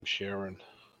Sharon.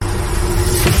 14,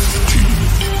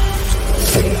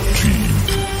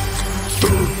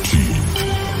 13,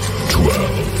 12,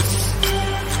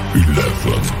 11,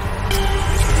 10,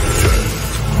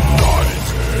 9,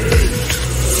 8,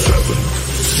 7,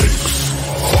 6,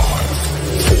 5,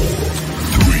 4,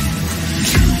 3,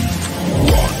 2,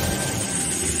 1,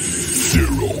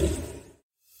 0.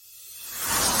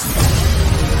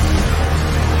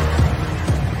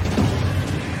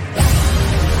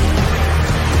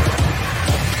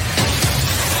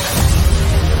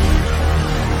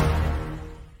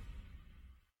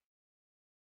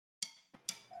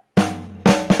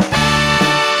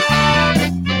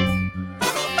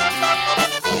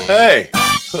 Hey,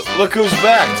 look who's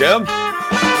back, Tim.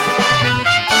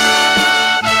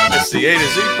 It's the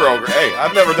A2Z Program. Hey,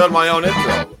 I've never done my own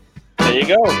intro. There you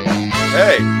go.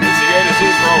 Hey, it's the A2Z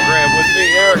Program with me,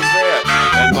 Eric Zant,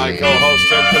 and my co-host,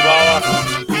 Tim Kabbalah.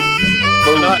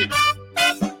 Tonight,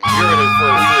 you're in it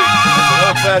for a treat. It's an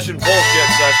old-fashioned bullshit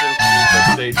session,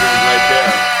 but stay tuned right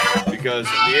there, because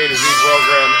the A2Z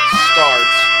Program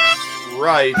starts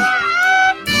right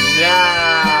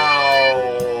now.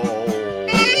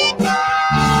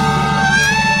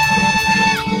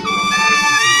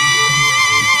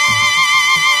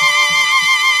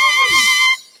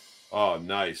 Oh,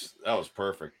 nice. That was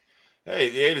perfect. Hey,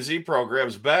 the A2Z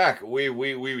program's back.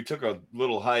 We took a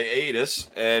little hiatus,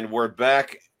 and we're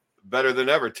back better than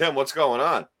ever. Tim, what's going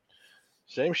on?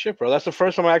 Same shit, bro. That's the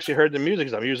first time I actually heard the music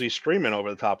because I'm usually streaming over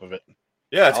the top of it.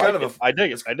 Yeah, it's kind of I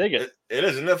dig it. I dig it. It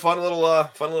is, isn't it? Fun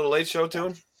little late show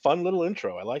tune. Fun little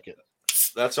intro. I like it.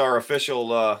 That's our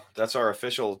official. That's our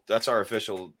official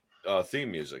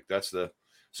theme music. As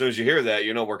soon as you hear that,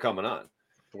 you know we're coming on.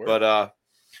 Word. But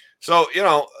so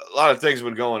a lot of things have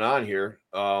been going on here.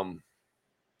 The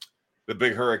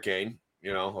big hurricane,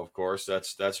 of course,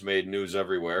 that's made news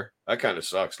everywhere. That kind of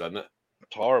sucks, doesn't it?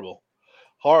 It's horrible.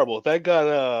 Thank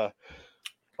God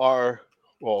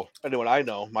anyone I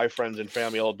know, my friends and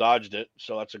family all dodged it,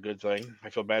 so that's a good thing.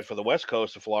 I feel bad for the west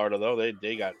coast of Florida, though.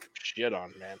 They got shit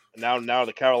on, man. Now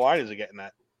the Carolinas are getting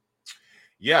that.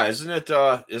 Yeah, isn't it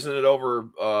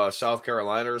over South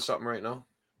Carolina or something right now?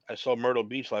 I saw Myrtle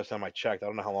Beach last time I checked. I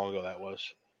don't know how long ago that was.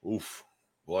 Oof,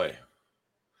 boy.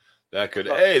 That could.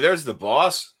 Hey, there's the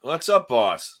boss. What's up,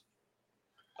 boss?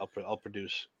 I'll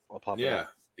produce. I'll pop it Yeah,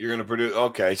 up. you're gonna produce.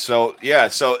 Okay, so yeah,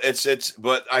 so it's.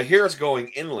 But I hear it's going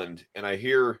inland, and I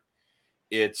hear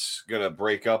it's gonna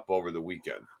break up over the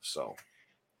weekend. So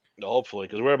Hopefully,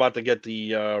 because we're about to get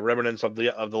the remnants of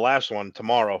the last one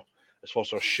tomorrow. It's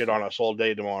supposed to shit on us all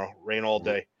day tomorrow. Rain all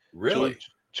day. Really?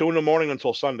 2 in the morning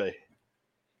until Sunday.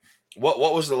 What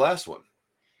was the last one?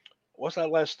 What's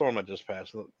that last storm that just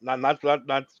passed? Not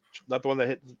the one that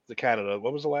hit the Canada.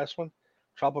 What was the last one?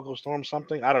 Tropical storm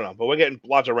something? I don't know. But we're getting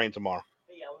lots of rain tomorrow.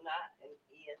 Fiona and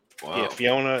Ian. Wow. Yeah,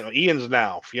 Fiona. Ian's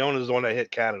now. Fiona's the one that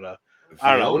hit Canada.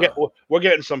 I don't know. We're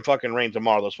getting some fucking rain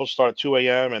tomorrow. They're supposed to start at 2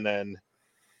 a.m. and then,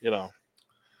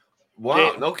 Wow,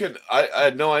 Yeah. no kidding. I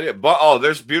had no idea.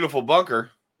 There's beautiful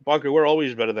Bunker. Bunker, we're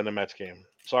always better than the Mets game.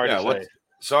 Sorry to say.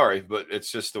 Sorry, but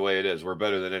it's just the way it is. We're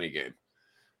better than any game.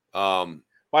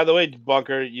 By the way,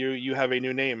 Bunker, you have a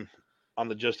new name on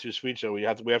the Just Too Sweet show. We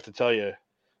have to tell you,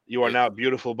 you are now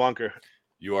Beautiful Bunker.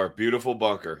 You are Beautiful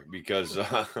Bunker because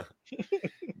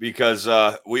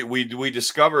we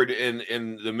discovered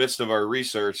in the midst of our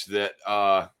research that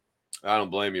I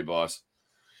don't blame you, boss.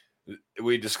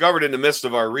 We discovered in the midst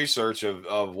of our research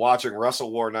of watching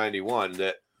Wrestle War 91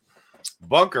 that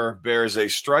Bunker bears a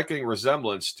striking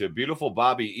resemblance to Beautiful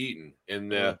Bobby Eaton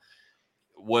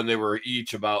when they were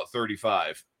each about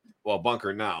 35. Well,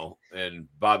 Bunker now and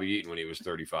Bobby Eaton when he was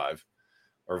 35,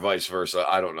 or vice versa.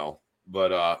 I don't know.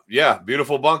 But yeah,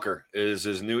 Beautiful Bunker is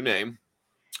his new name.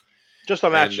 Just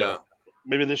on that show.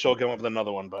 Maybe this show will come up with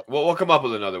another one, but we'll come up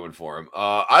with another one for him.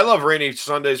 I love rainy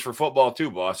Sundays for football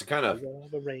too, boss. It kind of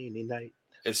a rainy night.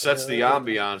 It sets the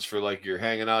ambiance for like you're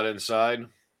hanging out inside.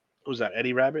 Who's that?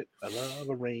 Eddie Rabbit? I love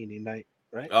a rainy night,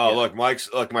 right? Oh, yeah.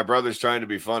 Look, my brother's trying to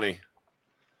be funny.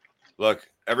 Look,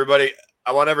 everybody,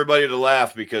 I want everybody to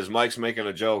laugh because Mike's making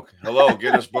a joke. Hello,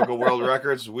 Guinness Book of World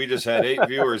Records. We just had 8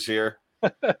 viewers here.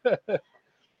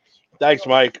 Thanks,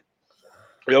 Mike.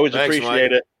 We always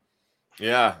appreciate it.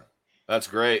 Yeah, that's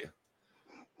great.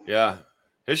 Yeah.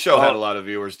 His show had a lot of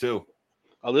viewers too.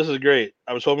 Oh, this is great.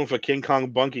 I was hoping for King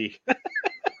Kong Bunky.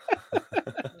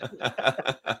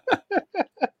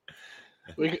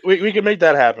 We can make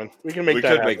that happen. We could make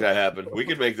that happen. We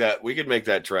could make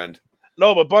that trend.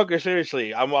 No, but Bunker,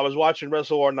 seriously, I was watching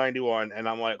Wrestle War 91, and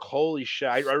I'm like, holy shit!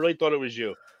 I really thought it was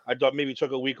you. I thought maybe you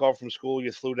took a week off from school,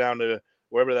 you flew down to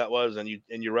wherever that was, and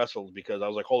you wrestled because I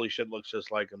was like, holy shit, looks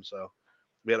just like him. So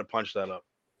we had to punch that up.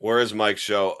 Where is Mike's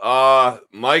show?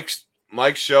 Mike's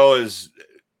show is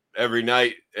every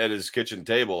night at his kitchen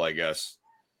table, I guess.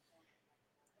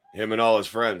 Him and all his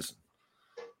friends.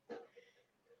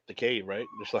 The cave, right?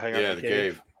 Just to hang out Yeah, in the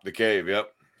cave. The cave,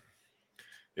 yep.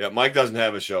 Yeah, Mike doesn't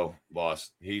have a show,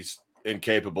 boss. He's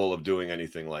incapable of doing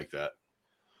anything like that.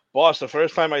 Boss, the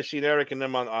first time I seen Eric and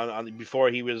them on before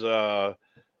he was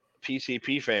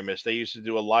PCP famous, they used to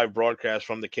do a live broadcast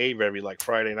from the cave every like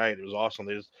Friday night. It was awesome.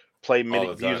 They just play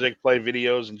music, play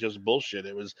videos, and just bullshit.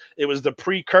 It was the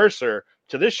precursor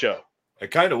to this show. It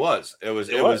kind of was. It was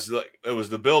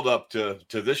the build up to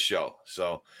this show.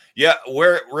 So yeah,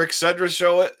 where Rick Cedra's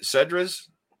show it? Cedra's?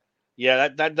 Yeah,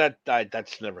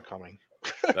 that's never coming.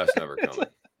 That's never coming.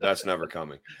 That's never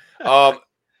coming.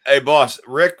 Hey boss,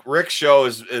 Rick's show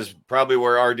is probably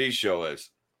where RD's show is.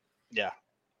 Yeah.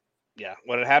 Yeah.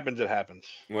 When it happens, it happens.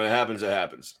 When it happens, it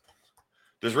happens.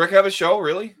 Does Rick have a show,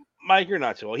 really? Mike, you're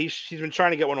not too old. He's been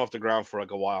trying to get one off the ground for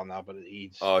like a while now, but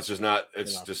he's it's just not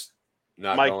just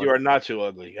not Mike, going. you are not too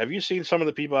ugly. Have you seen some of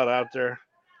the people out there?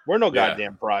 We're no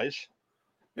goddamn prize.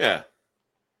 Yeah.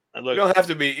 And look, you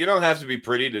don't have to be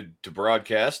pretty to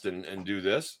broadcast and do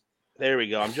this. There we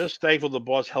go. I'm just thankful the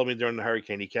boss held me during the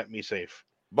hurricane. He kept me safe.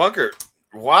 Bunker,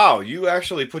 wow, you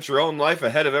actually put your own life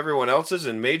ahead of everyone else's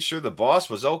and made sure the boss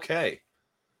was okay.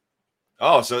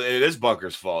 Oh, so it is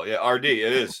Bunker's fault. Yeah, RD,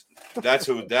 it is. That's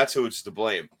who it's to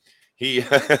blame. He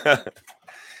what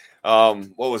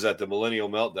was that? The Millennial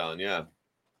Meltdown, yeah.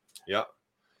 Yeah.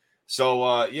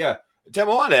 So yeah. Tim,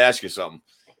 I wanted to ask you something.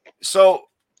 So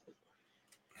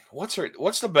what's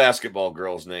the basketball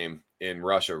girl's name in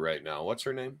Russia right now? What's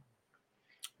her name?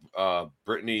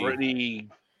 Brittany.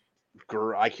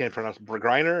 I can't pronounce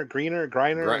Griner.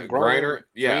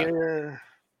 Yeah. Griner.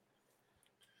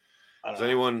 Does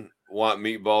anyone want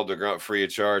meatball to grunt free of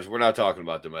charge? We're not talking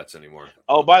about the Mets anymore.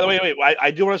 Oh, by the way, wait. I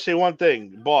do want to say one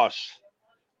thing, boss.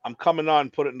 I'm coming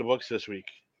on. Put it in the books this week.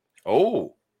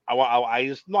 Oh. I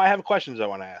have questions I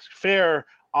want to ask. Fair,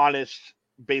 honest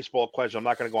baseball question. I'm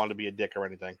not going to go on to be a dick or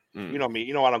anything. You know me.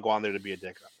 You know I don't go on there to be a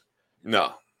dick.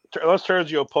 No. Unless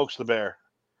Terzio pokes the bear.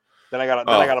 Then I got to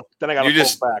poke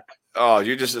back. Oh,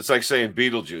 it's like saying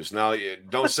Beetlejuice. Now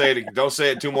don't say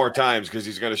it two more times because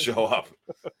he's going to show up.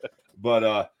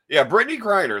 But yeah, Brittany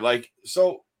Griner. Like,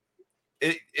 so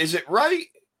is it right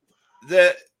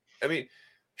that, I mean,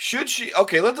 should she,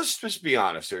 okay, let's just be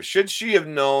honest here. Should she have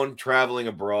known traveling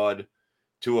abroad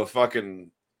to a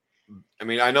fucking, I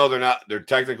mean, I know they're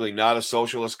technically not a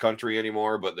socialist country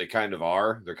anymore, but they kind of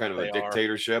are. They're kind of a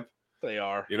dictatorship. They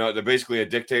are. You know, they're basically a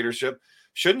dictatorship.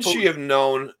 Shouldn't she have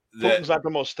known that Putin's not the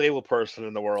most stable person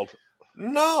in the world?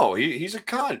 No, he's a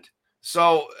cunt.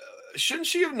 So shouldn't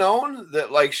she have known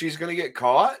that like she's gonna get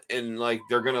caught and like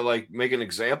they're gonna like make an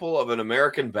example of an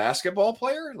American basketball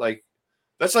player? Like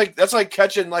that's like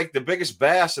catching like the biggest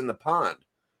bass in the pond,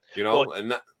 you know? Well,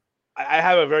 and I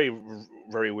have a very,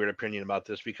 very weird opinion about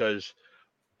this because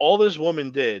all this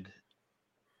woman did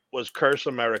was curse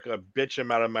America, bitch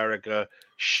about America,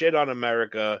 shit on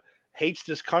America, hates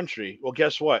this country. Well,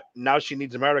 guess what? Now she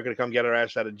needs America to come get her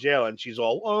ass out of jail, and she's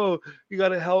all, "Oh, you got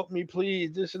to help me,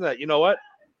 please." This and that. You know what?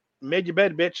 Made your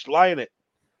bed, bitch. Lie in it.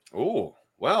 Oh,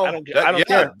 well, I don't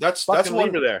care. That's one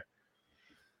one there.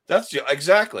 That's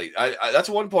exactly. That's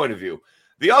one point of view.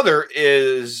 The other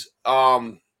is,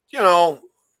 you know,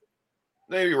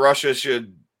 maybe Russia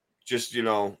should just, you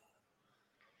know,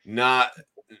 not.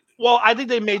 Well, I think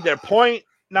they made their point.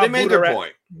 Now they made their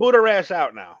point. Boot her ass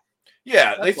out now.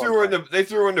 Yeah, they threw her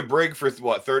in the brig for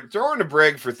what? Throw her in the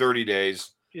brig for 30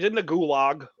 days. She's in the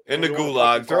gulag.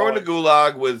 Throw in the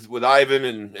gulag with Ivan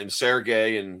and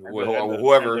Sergey and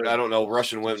whoever. I don't know,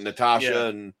 Russian women, Natasha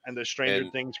and the Stranger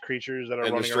Things creatures that are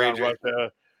running around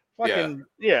Russia. Fucking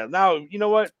yeah. Now you know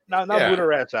what? Now boot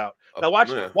her ass out. Now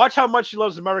watch how much she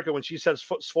loves America when she sets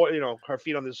her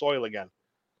feet on the soil again.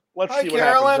 Let's see what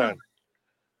happens then.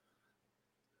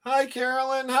 Hi,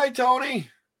 Carolyn. Hi, Tony.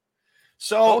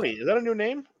 So Tony, is that a new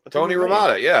name? Tony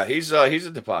Ramada. Yeah, he's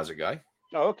a deposit guy.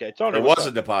 Oh, okay. Tony was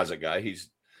a deposit guy.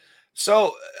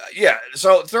 So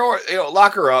throw her,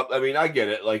 lock her up. I mean, I get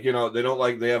it. Like,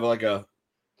 they have like a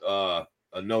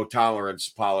no tolerance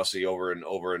policy over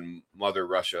in Mother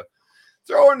Russia.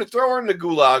 Throw her in the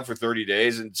gulag for 30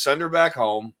 days and send her back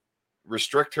home.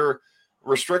 Restrict her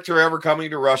ever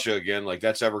coming to Russia again. Like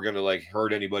that's ever going to like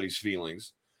hurt anybody's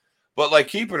feelings. But like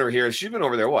keeping her here, she's been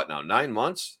over there what now? 9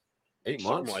 months, 8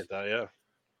 months, something like that. Yeah.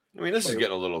 I mean, this is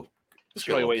getting a little. She's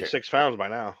probably weighing 6 pounds by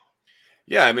now.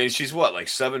 Yeah, I mean, she's what, like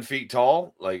 7 feet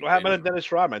tall? Like, what happened to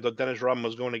Dennis Rodman? I thought Dennis Rodman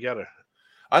was going to get her.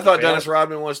 I thought Dennis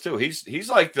Rodman was too. He's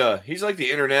like the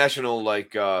international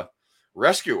like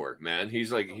rescuer, man.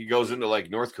 He's like he goes into like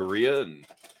North Korea and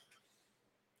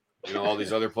You know, all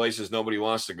these other places nobody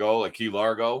wants to go, like Key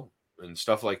Largo and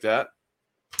stuff like that.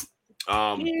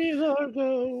 Key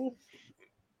Largo.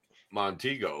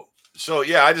 Montego. So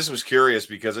yeah, I just was curious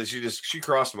because she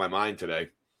crossed my mind today.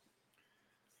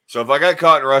 So if I got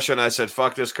caught in Russia and I said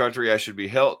fuck this country, I should be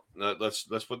held. Let's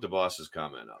put the boss's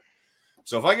comment up.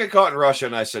 So if I get caught in Russia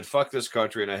and I said fuck this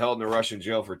country and I held in a Russian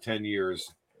jail for 10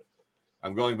 years,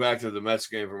 I'm going back to the Mets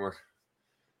game from her.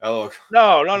 Hello.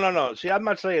 No. See, I'm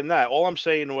not saying that. All I'm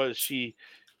saying was she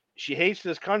hates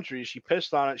this country. She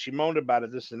pissed on it. She moaned about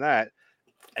it, this and that.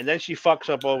 And then she fucks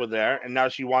up over there. And now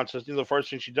she wants us. The first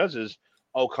thing she does is,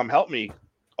 oh, come help me.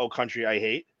 Oh, country I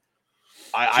hate.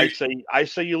 I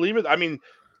say you leave it. I mean,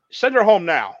 send her home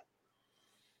now.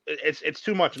 It's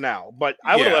too much now. But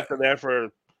I would have left her there for,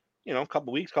 a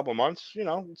couple weeks, couple months,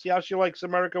 see how she likes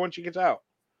America when she gets out.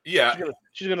 Yeah.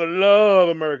 She's gonna love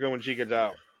America when she gets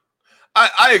out.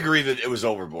 I agree that it was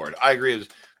overboard. I agree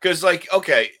because, like,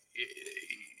 okay,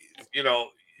 you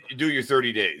do your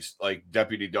 30 days, like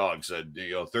Deputy Dog said,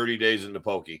 30 days in the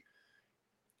pokey,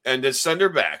 and then send her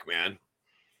back, man.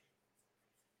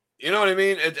 You know what I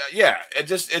mean?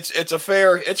 It's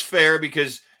fair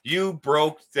because you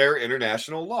broke their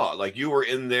international law. Like you were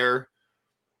in their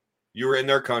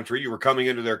country. You were coming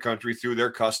into their country through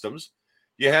their customs.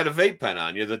 You had a vape pen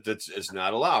on you it's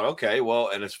not allowed. Okay, well,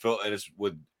 and it's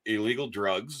with illegal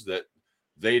drugs that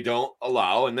they don't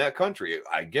allow in that country.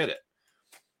 I get it.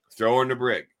 Throw her in the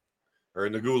brig or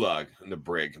in the gulag in the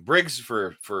brig. Brig's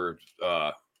for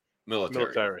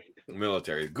military.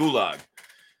 Gulag.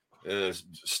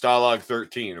 Stalag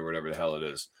 13 or whatever the hell it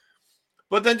is.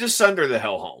 But then just send her the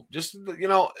hell home. Just,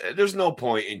 there's no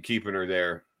point in keeping her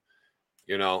there.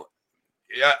 Yeah,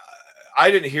 I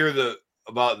didn't hear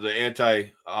about the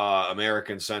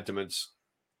anti-American sentiments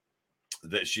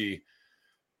that she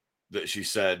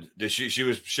said. She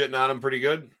was shitting on him pretty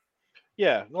good?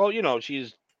 Yeah. Well,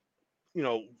 she's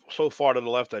so far to the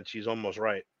left that she's almost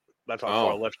right. That's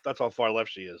how far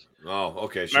left she is. Oh,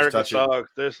 okay. She's America touching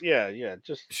sucks.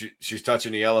 Just she's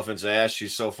touching the elephant's ass.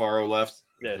 She's so far left.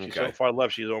 Yeah, she's so far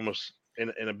left. She's almost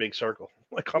in a big circle.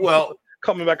 Like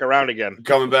coming back around again.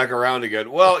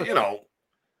 Well,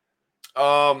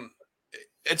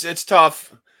 it's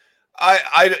tough.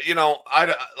 I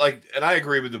like, and I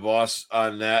agree with the boss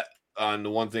on that. On the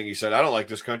one thing he said, I don't like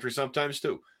this country sometimes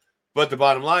too. But the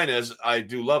bottom line is, I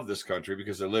do love this country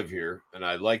because I live here and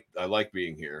I like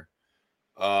being here.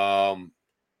 And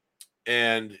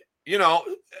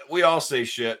we all say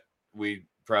shit we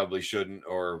probably shouldn't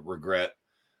or regret.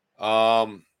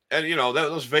 And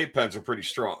those vape pens are pretty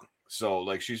strong. So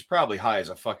like, she's probably high as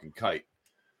a fucking kite.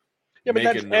 Yeah, but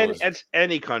that's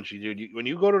any country, dude. When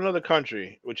you go to another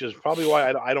country, which is probably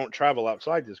why I don't travel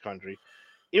outside this country.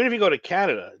 Even if you go to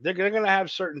Canada, they're going to have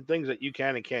certain things that you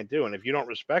can and can't do. And if you don't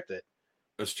respect it,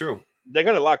 that's true. They're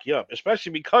going to lock you up,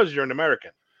 especially because you're an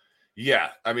American. Yeah.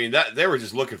 I mean, that they were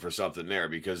just looking for something there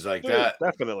because like that.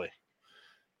 Definitely.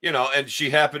 And she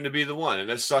happened to be the one. And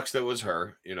it sucks that it was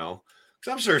her, because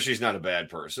I'm sure she's not a bad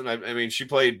person. I mean, she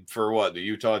played for what? The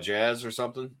Utah Jazz or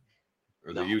something?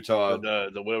 Or the Utah.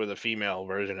 The whatever the female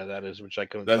version of that is, which I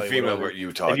couldn't tell you. That female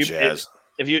Utah Jazz.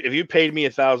 If you paid me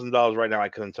 $1,000 right now, I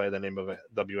couldn't tell you the name of a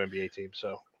WNBA team.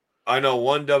 So I know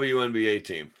one WNBA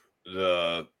team.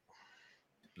 I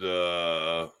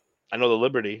know the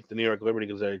Liberty, the New York Liberty,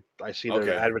 because I see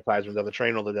their advertisements on the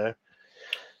train all the day.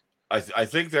 I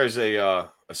think there's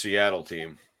a Seattle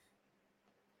team,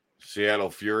 Seattle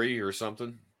Fury or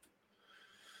something.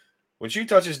 When she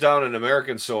touches down on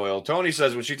American soil, Tony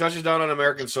says when she touches down on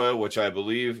American soil, which I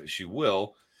believe she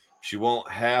will, she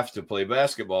won't have to play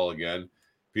basketball again.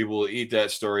 People will eat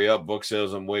that story up. Book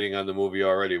sales, I'm waiting on the movie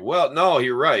already. Well, no,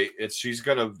 you're right. She's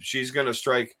gonna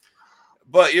strike.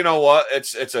 But you know what?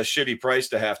 It's a shitty price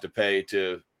to have to pay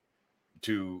to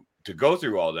go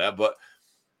through all that. But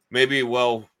maybe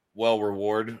well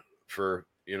reward for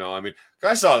I mean,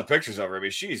 I saw the pictures of her. I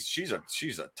mean, she's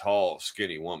a tall,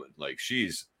 skinny woman. Like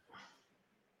she's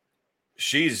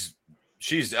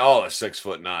all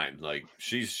 6'9". Like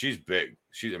she's big.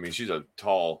 She's a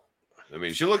tall. I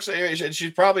mean, she looks.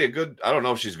 She's probably a good. I don't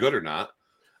know if she's good or not.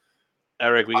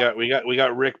 Eric, we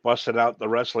got Rick busted out the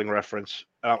wrestling reference.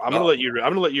 I'm gonna let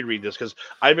you read this because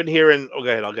I've been hearing. Oh,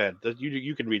 go ahead.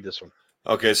 You can read this one.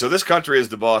 Okay, so this country is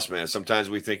the boss man. Sometimes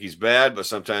we think he's bad, but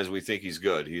sometimes we think he's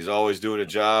good. He's always doing a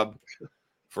job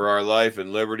for our life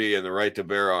and liberty and the right to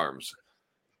bear arms.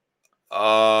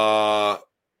 Hashtag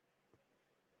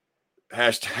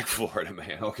Florida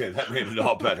man. Okay, that made it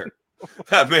all better.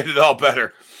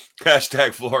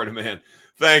 Hashtag Florida man.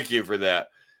 Thank you for that.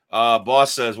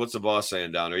 Boss says, what's the boss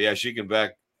saying down there? Yeah, she can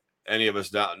back any of us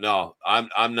down. No,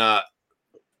 I'm not.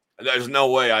 There's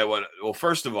no way I would. Well,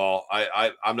 first of all,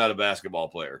 I'm not a basketball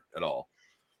player at all.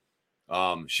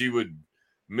 She would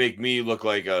make me look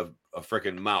like a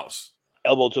freaking mouse.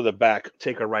 Elbow to the back.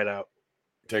 Take her right out.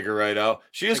 Take her right out.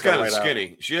 She is Take her kind of right out.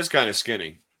 skinny. She is kind of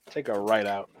skinny. Take her right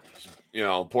out. You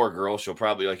know, poor girl. She'll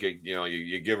probably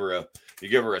you give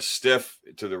her a stiff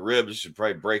to the ribs. She'd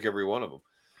probably break every one of them.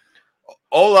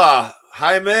 Hola,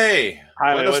 Jaime.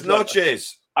 Buenas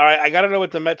noches. All right, I got to know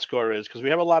what the Mets score is because we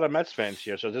have a lot of Mets fans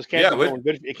here. So this can't be going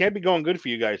good. It can't be going good for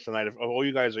you guys tonight if all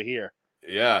you guys are here.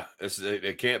 Yeah,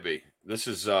 it can't be. This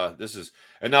is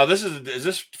and now is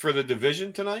this for the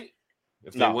division tonight?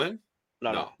 If they win,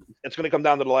 no, it's going to come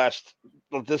down to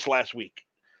this last week.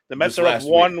 The Mets are up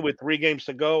 1 with 3 games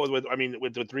to go. With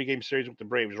the 3-game series with the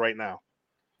Braves right now.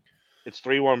 It's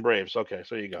 3-1 Braves. Okay,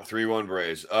 so you go. 3-1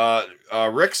 Braves.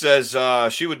 Rick says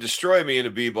she would destroy me in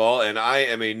a b-ball, and I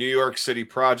am a New York City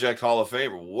Project Hall of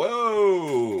Famer.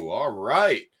 Whoa! All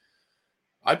right,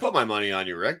 I'd put my money on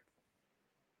you, Rick.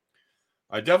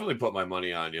 I definitely put my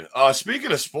money on you.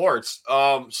 Speaking of sports,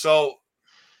 so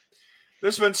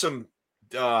there's been some,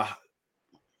 a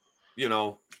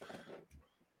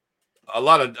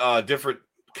lot of different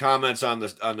comments on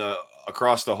the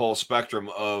across the whole spectrum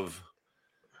of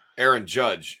Aaron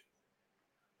Judge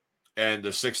and the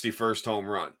 61st home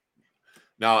run.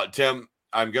 Now, Tim,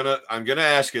 I'm gonna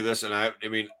ask you this, and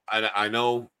I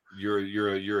know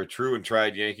you're a true and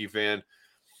tried Yankee fan.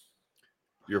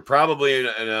 You're probably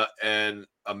an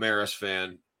Maris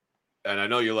fan, and I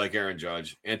know you like Aaron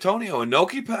Judge. Antonio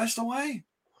Inoki passed away.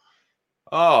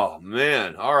 Oh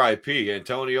man, R.I.P.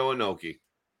 Antonio Inoki.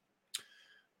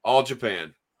 All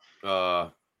Japan.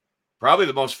 Probably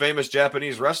the most famous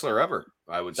Japanese wrestler ever,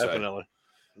 I would say. Definitely.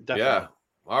 Yeah.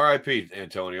 R.I.P.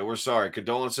 Antonio. We're sorry.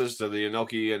 Condolences to the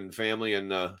Inoki and family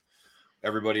and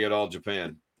everybody at All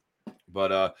Japan.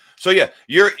 But so yeah,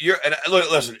 you're and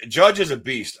listen, Judge is a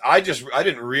beast. I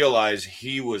didn't realize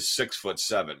he was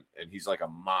 6'7" and he's like a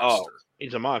monster. Oh,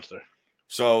 he's a monster.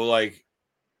 So like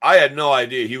I had no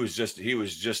idea he was just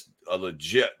a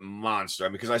legit monster. I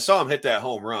mean, because I saw him hit that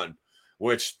home run,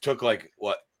 which took like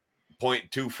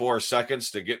 0.24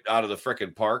 seconds to get out of the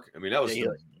frickin' park. I mean, that was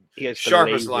the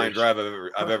sharpest line drive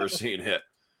I've ever seen hit.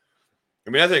 I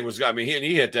mean, that thing was. I mean,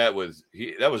 he hit that with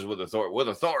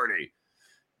authority.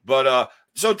 But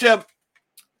so Tim,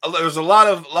 there's a lot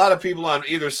of people on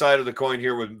either side of the coin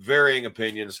here with varying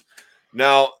opinions.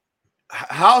 Now,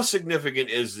 how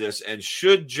significant is this, and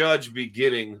should Judge be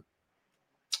getting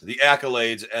the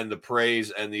accolades and the praise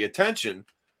and the attention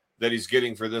that he's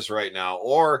getting for this right now,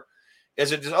 or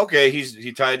is it just okay?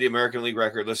 He tied the American League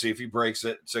record. Let's see if he breaks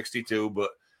it. 62, but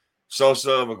Sosa,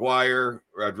 McGuire,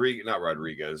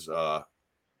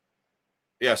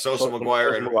 Sosa,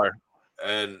 McGuire,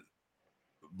 and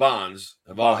Bonds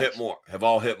have all hit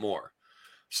more.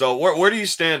 So where do you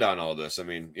stand on all this? I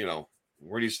mean,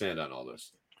 where do you stand on all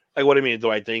this? Like, what do you mean? Do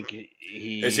I think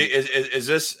he is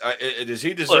this? Does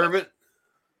he deserve it?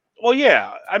 Well,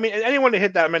 yeah. I mean, anyone to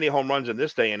hit that many home runs in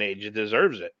this day and age, it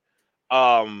deserves it.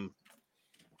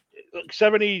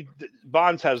 70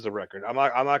 Bonds has the record. I'm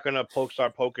not going to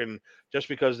start poking just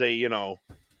because they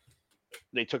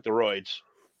took the roids.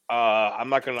 I'm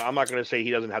not gonna say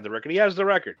he doesn't have the record. He has the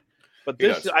record. But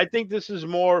I think this is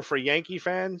more for Yankee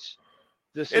fans.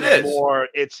 This is more.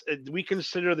 We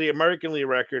consider the American League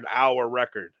record our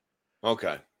record.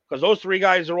 Okay. Because those 3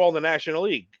 guys are all in the National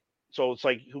League, so it's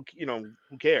like who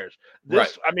cares? Right.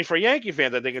 I mean, for Yankee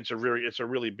fans, I think it's a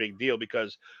really big deal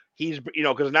because he's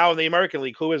because now in the American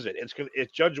League, who is it?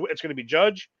 It's Judge. It's going to be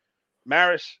Judge,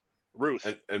 Maris, Ruth,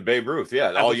 and Babe Ruth.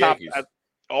 Yeah, all Yankees.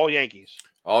 All Yankees.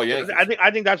 All Yankees.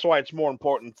 I think that's why it's more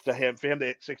important for him to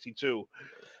hit 62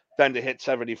 than to hit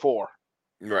 74.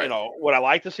 Right. Would I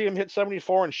like to see him hit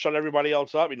 74 and shut everybody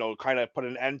else up? Kind of put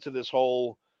an end to this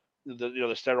whole the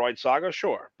steroid saga.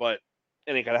 Sure, but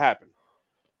it ain't gonna happen.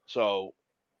 So,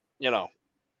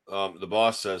 the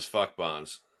boss says fuck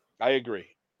Bonds. I agree.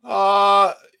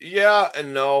 Yeah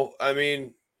and no. I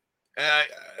mean,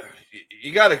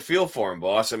 you got to feel for him,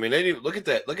 boss. I mean, look at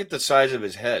that. Look at the size of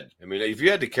his head. I mean, if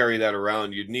you had to carry that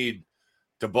around, you'd need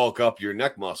to bulk up your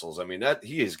neck muscles. I mean,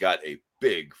 he has got a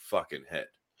big fucking head.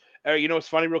 You know what's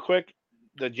funny, real quick?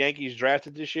 The Yankees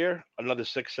drafted this year another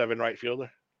 6'7" right fielder.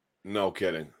 No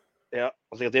kidding. Yeah,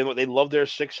 I think they love their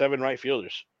 6'7" right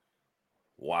fielders.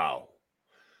 Wow.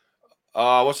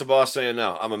 What's the boss saying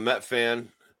now? I'm a Met fan,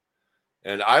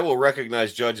 and I will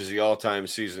recognize Judge as the all-time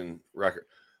season record.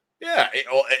 Yeah,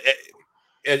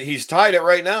 and he's tied it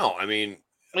right now. I mean,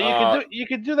 you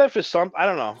could do that for some. I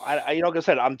don't know. Like I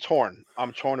said, I'm torn.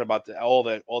 I'm torn about all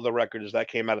the records that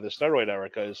came out of the steroid era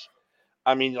because,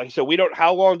 I mean, like I said, we don't.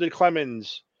 How long did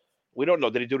Clemens We don't know.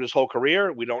 Did he do it his whole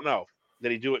career? We don't know.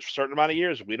 Did he do it for a certain amount of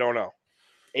years? We don't know.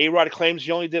 A-Rod claims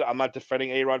he only did. I'm not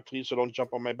defending A-Rod, please, so don't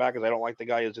jump on my back because I don't like the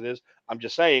guy as it is. I'm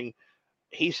just saying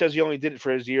he says he only did it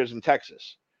for his years in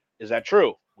Texas. Is that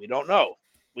true? We don't know.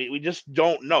 We just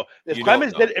don't know. If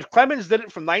Clemens did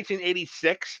it from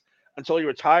 1986 until he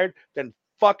retired, then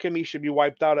fuck him. He should be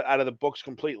wiped out of the books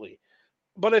completely.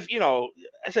 But if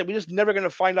I said we're just never going to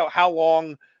find out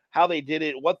how they did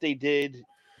it, what they did,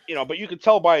 But you could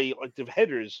tell by like the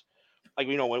hitters, like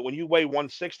when you weigh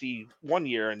 160 one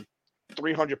year and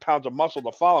 300 pounds of muscle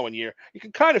the following year, you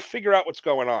can kind of figure out what's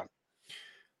going on.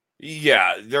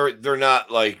 Yeah, they're not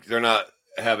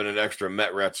having an extra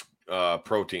Metrets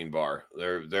protein bar.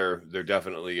 They're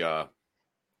definitely Oh,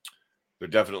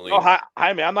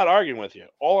 hi, man. I'm not arguing with you.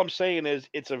 All I'm saying is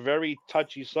it's a very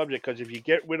touchy subject because if you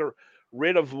get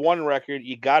rid of one record,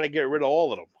 you got to get rid of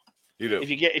all of them. You do.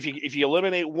 If you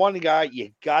eliminate one guy,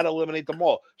 you got to eliminate them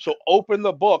all. So open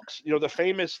the books. The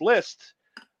famous list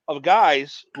of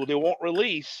guys who they won't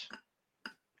release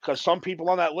because some people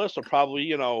on that list are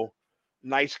probably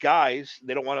nice guys.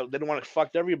 They don't want to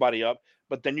fuck everybody up.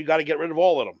 But then you got to get rid of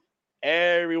all of them,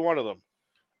 every one of them.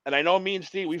 And I know me and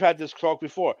Steve, we've had this talk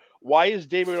before. Why is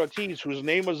David Ortiz, whose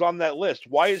name was on that list,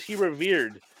 why is he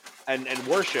revered and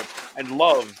worshipped and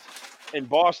loved in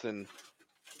Boston?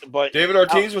 But David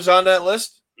Ortiz was on that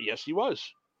list? Yes, he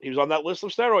was. He was on that list of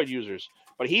steroid users.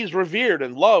 But he's revered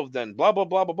and loved and blah, blah,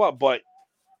 blah, blah, blah. But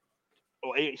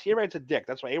A-Rod's a dick.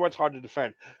 That's why A-Rod's hard to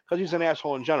defend because he's an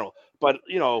asshole in general. But,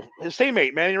 his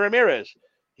teammate, Manny Ramirez,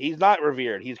 he's not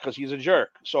revered. Because he's a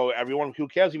jerk. So everyone, who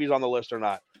cares if he's on the list or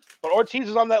not? But Ortiz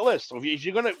is on that list. So if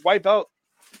you're going to wipe out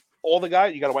all the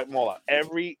guys, you got to wipe them all out.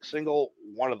 Every single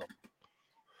one of them.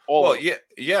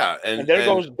 Yeah. And there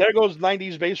goes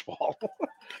 90s baseball.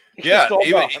 Yeah,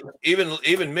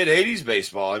 even mid 80s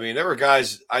baseball. I mean, there were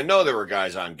guys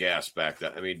on gas back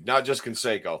then. I mean, not just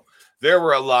Canseco. There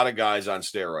were a lot of guys on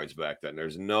steroids back then.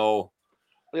 There's more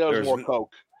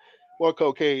coke. More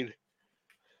cocaine.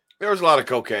 There was a lot of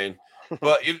cocaine.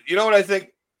 But you know what I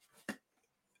think?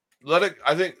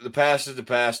 I think the past is the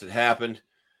past. It happened.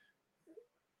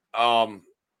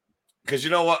 Because you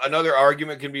know what? Another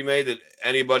argument can be made that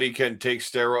anybody can take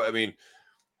steroids. I mean,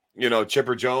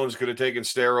 Chipper Jones could have taken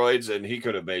steroids and he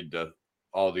could have made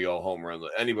all the old home run.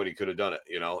 Anybody could have done it,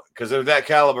 because they're that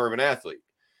caliber of an athlete.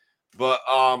 But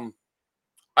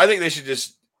I think they should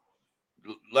just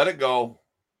let it go.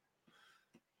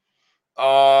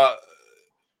 Not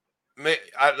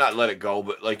let it go,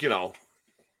 but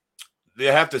they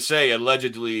have to say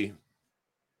allegedly.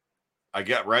 I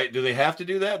get right. Do they have to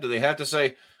do that? Do they have to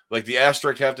say the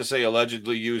asterisk have to say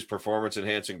allegedly used performance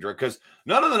enhancing drug? Because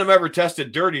none of them have ever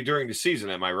tested dirty during the season.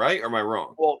 Am I right or am I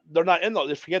wrong? Well, they're not in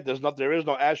though. Forget there is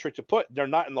no asterisk to put. They're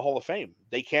not in the Hall of Fame.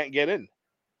 They can't get in.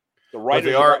 The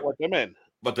writers don't let them in.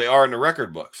 But they are in the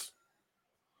record books.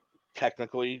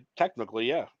 Technically,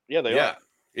 yeah. Yeah, they are.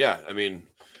 Yeah. I mean,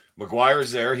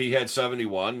 McGuire's there. He had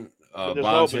 71. But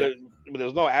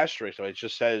there's no asterisk. So it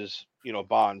just says,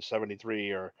 Bond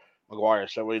 73 or McGuire.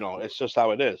 So, it's just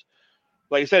how it is.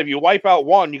 Like I said, if you wipe out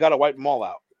one, you got to wipe them all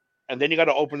out. And then you got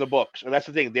to open the books. And that's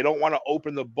the thing. They don't want to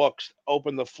open the books,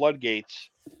 open the floodgates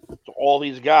to all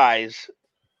these guys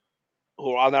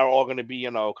who are on there all going to be,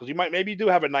 because maybe you do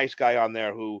have a nice guy on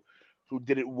there who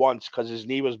did it once because his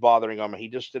knee was bothering him and he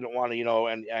just didn't want to,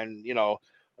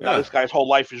 now this guy's whole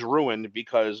life is ruined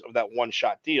because of that one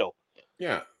shot deal.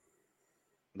 Yeah.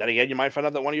 Then again, you might find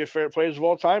out that one of your favorite players of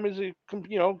all time is a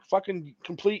fucking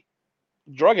complete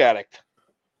drug addict.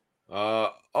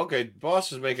 Okay.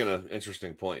 Boss is making an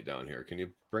interesting point down here. Can you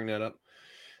bring that up?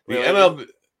 The really? MLB.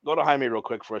 Go to Jaime real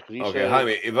quick for us.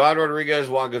 Jaime. Ivan Rodriguez,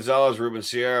 Juan Gonzalez, Ruben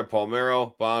Sierra,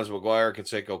 Palmeiro, Bonds, McGuire,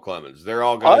 Canseco, Clemens. They're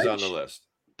all guys on the list.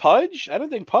 Pudge? I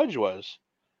didn't think Pudge was.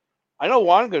 I know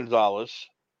Juan Gonzalez,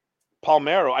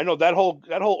 Palmeiro. I know that whole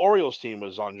Orioles team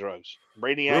was on drugs.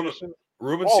 Brady Anderson.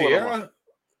 Ruben Sierra?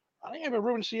 I didn't have a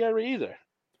Ruben Sierra either.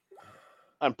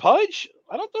 And Pudge?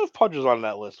 I don't know if Pudge was on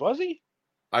that list. Was he?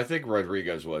 I think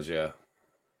Rodriguez was, yeah.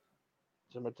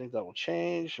 Somebody think that will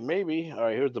change? Maybe. All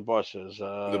right, here's the bosses.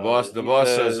 The boss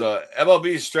says MLB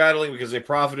is straddling because they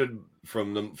profited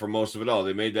from most of it all.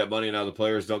 They made that money, and now the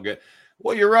players don't get.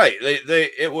 Well, you're right.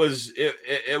 It was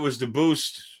to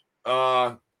boost.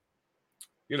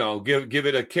 Give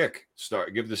it a kick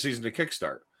start. Give the season a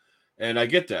kickstart, and I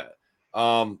get that.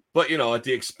 But at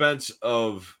the expense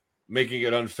of making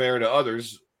it unfair to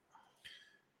others.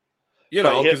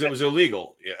 Because it was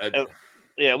illegal.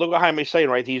 Yeah, look what Jaime's saying,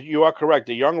 right? You are correct.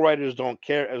 The young writers don't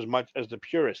care as much as the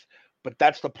purists, but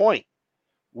that's the point.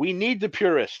 We need the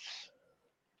purists.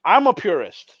 I'm a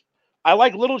purist. I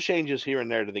like little changes here and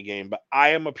there to the game, but I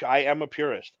am a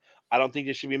purist. I don't think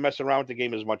you should be messing around with the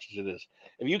game as much as it is.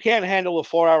 If you can't handle a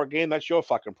 4-hour game, that's your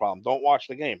fucking problem. Don't watch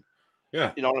the game.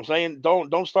 Yeah. You know what I'm saying?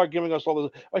 Don't start giving us all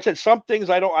this. Like I said, some things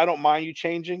I don't mind you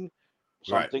changing.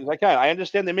 Some Right. things I can. I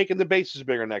understand they're making the bases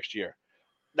bigger next year.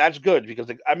 That's good because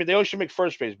they always should make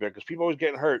first base bigger because people always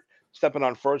getting hurt stepping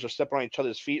on first or stepping on each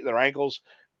other's feet, their ankles.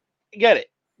 Get it,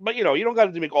 but you don't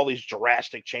got to make all these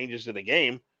drastic changes to the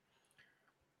game.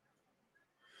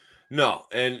 No,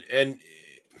 and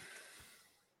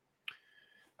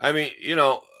I mean,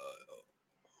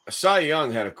 Cy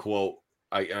Young had a quote.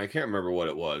 I can't remember what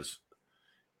it was.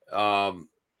 About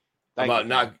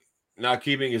not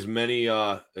keeping as many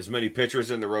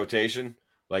pitchers in the rotation.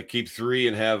 Like keep 3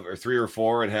 or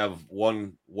 4 and have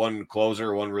one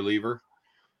closer, one reliever.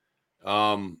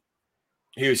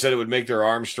 He said it would make their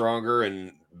arms stronger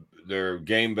and their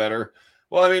game better.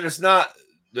 Well, I mean, it's not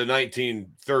the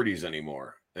 1930s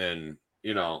anymore, and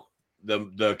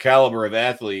the caliber of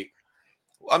athlete.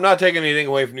 I'm not taking anything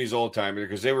away from these old timers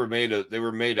because they were made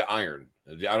of iron.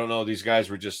 I don't know. These guys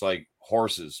were just like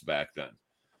horses back then.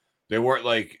 They weren't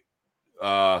like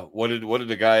what did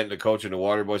the guy and the coach and the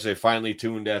water boy say? Finely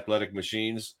tuned athletic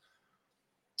machines.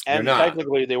 And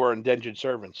technically, they were indentured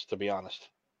servants. To be honest,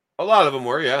 a lot of them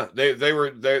were. Yeah, they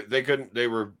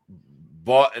were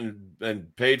bought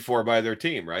and paid for by their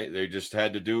team. Right? They just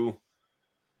had to do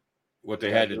what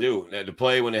they had to do. They had to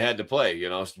play when they had to play.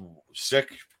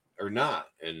 Sick or not,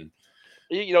 and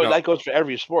that goes for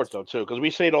every sport though too, because we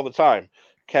say it all the time.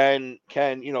 Can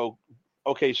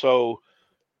okay, so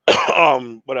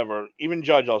whatever. Even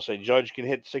Judge, I'll say Judge can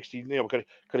hit 60.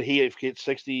 Could he hit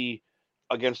 60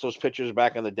 against those pitchers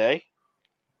back in the day?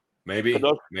 Maybe,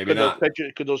 maybe not.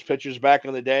 Could those pitchers back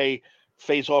in the day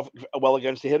face off well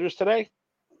against the hitters today?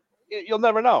 You'll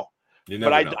never know.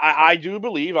 I do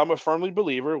believe, I'm a firmly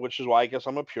believer, which is why I guess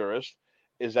I'm a purist,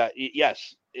 is that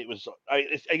yes, it was.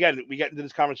 Again, we get into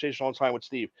this conversation all the time with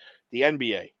Steve. The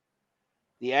NBA,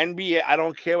 I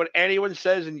don't care what anyone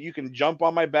says, and you can jump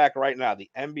on my back right now.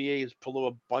 The NBA is full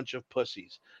of a bunch of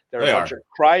pussies. They're a bunch of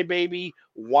crybaby,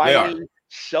 whining,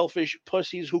 selfish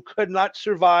pussies who could not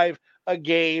survive a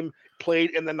game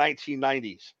played in the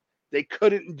 1990s. They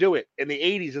couldn't do it in the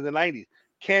 80s and the 90s.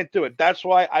 Can't do it. That's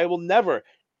why I will never,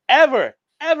 ever,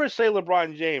 ever say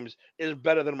LeBron James is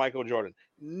better than Michael Jordan.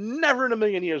 Never in a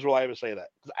million years will I ever say that.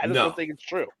 I just don't think it's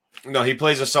true. No, he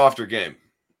plays a softer game.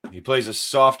 He plays a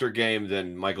softer game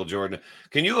than Michael Jordan.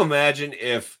 Can you imagine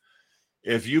if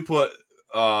you put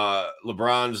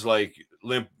LeBron's like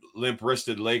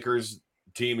limp-wristed Lakers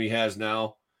team he has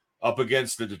now up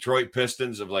against the Detroit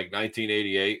Pistons of like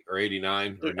 1988 or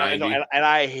 89 or 90? I know, and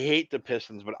I hate the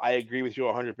Pistons, but I agree with you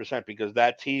 100% because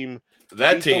that team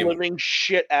the living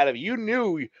shit out of you. You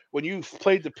knew when you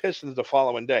played the Pistons the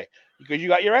following day because you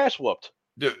got your ass whooped.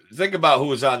 Dude, think about who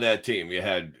was on that team. You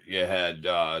had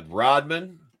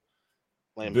Rodman,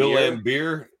 Bill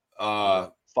Laimbeer,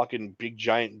 fucking big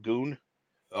giant goon.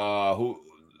 Who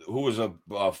was a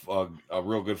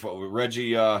real good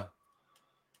Reggie.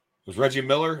 Was Reggie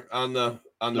Miller on the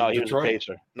Detroit? He was a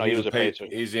Pacer. No, he was a Pacer.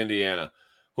 He's Indiana.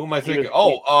 Who am I thinking?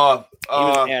 I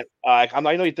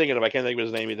know you're thinking of. I can't think of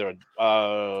his name either.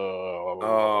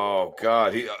 Oh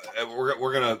God,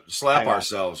 we're gonna slap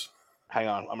ourselves. Hang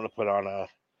on, I'm gonna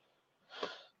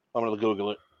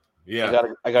Google it. Yeah,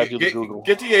 I gotta do the Google.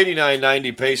 Get the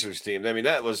 89-90 Pacers team. I mean,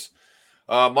 that was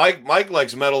Mike. Mike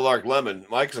likes Meadowlark Lemon.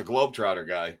 Mike's a Globetrotter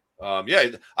guy. I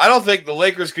don't think the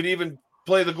Lakers could even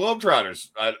play the Globetrotters.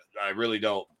 I really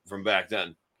don't from back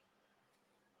then.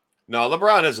 No,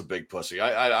 LeBron is a big pussy.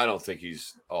 I don't think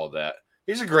he's all that.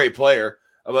 He's a great player,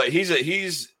 but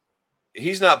he's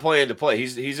not playing to play.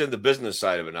 He's in the business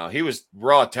side of it now. He was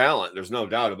raw talent. There's no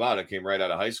doubt about it. Came right out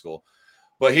of high school,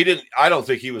 but he didn't. I don't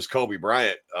think he was Kobe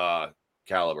Bryant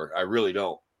caliber. I really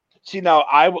don't. See now,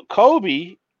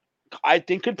 Kobe, I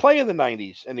think could play in the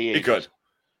 90s and the 80s.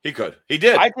 He could. He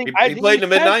did. I think he played in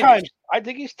the mid-90s. I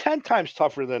think he's 10 times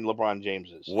tougher than LeBron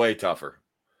James is. Way tougher.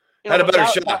 Had a better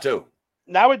shot too.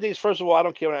 Nowadays, first of all, I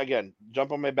don't care. Again,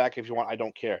 jump on my back if you want. I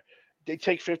don't care. They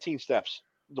take 15 steps.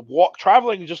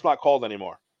 Traveling is just not called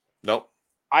anymore. Nope.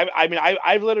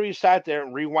 I've literally sat there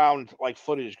and rewound like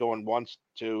footage going 1,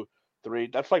 2, 3.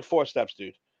 That's like 4 steps,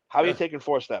 dude. How are you taking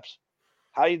 4 steps?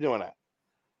 How are you doing that?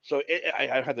 So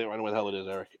I had to. I know what the hell it is,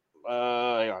 Eric.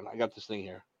 Hang on. I got this thing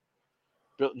here.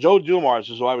 Joe Dumars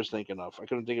is who I was thinking of. I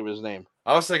couldn't think of his name.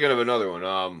 I was thinking of another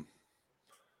one.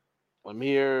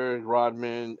 Lemire,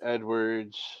 Rodman,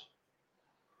 Edwards,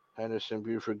 Henderson,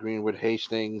 Buford, Greenwood,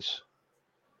 Hastings,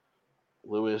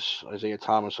 Lewis, Isaiah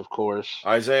Thomas, of course.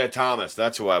 Isaiah Thomas,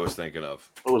 that's who I was thinking of.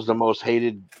 It was the most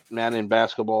hated man in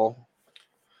basketball.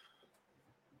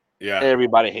 Yeah.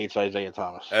 Everybody hates Isaiah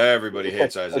Thomas. Everybody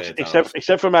hates Isaiah Thomas.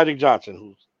 Except for Magic Johnson,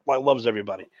 who loves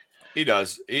everybody. He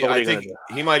does. So what are I you think gonna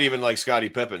he might even like Scottie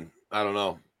Pippen. I don't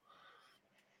know.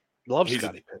 Love He's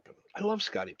Scottie Pippen. I love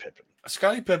Scottie Pippen.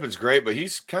 Scottie Pippen's great, but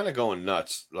he's kind of going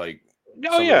nuts. Like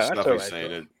Oh some yeah, of the that's stuff all he's right,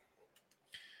 saying. though.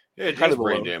 It Kind has of a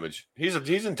brain load. damage. He's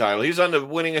entitled. He's on the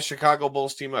winningest Chicago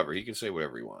Bulls team ever. He can say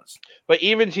whatever he wants. But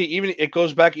even it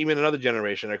goes back even another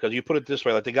generation there, because you put it this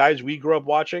way, like the guys we grew up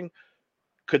watching,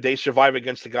 could they survive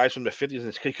against the guys from the 50s?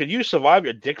 And could you survive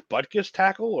a Dick Butkus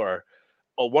tackle or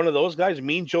one of those guys,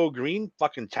 Mean Joe Green,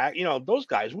 fucking those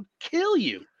guys would kill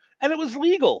you, and it was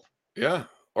legal. Yeah,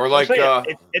 or I'm like saying,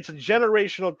 it's a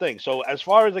generational thing. So as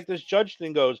far as like this judge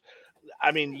thing goes,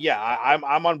 I mean, yeah,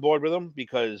 I'm on board with him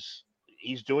because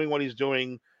he's doing what he's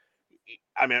doing.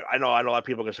 I mean, I know a lot of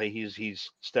people can say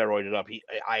he's steroided up.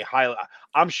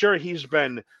 I'm sure he's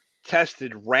been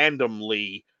tested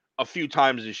randomly a few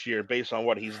times this year based on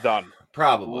what he's done.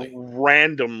 probably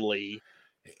Randomly.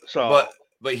 So,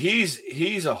 but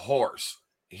he's a horse.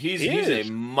 He's He a is.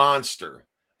 monster,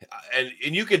 and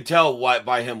you can tell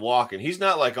by him walking. He's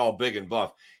not like all big and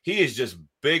buff. He is just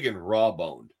big and raw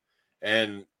boned,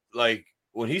 and like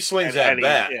when he swings that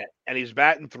bat, and he's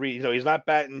batting three. He's not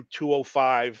batting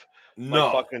 205 no,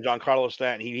 like fucking Giancarlo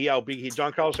Stanton.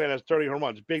 Giancarlo Stanton has 30 home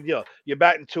runs. Big deal. You're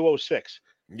batting 206.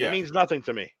 yeah. It means nothing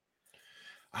to me.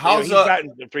 How's he's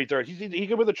batting 330. He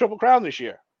could win the Triple Crown this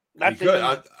year. He could.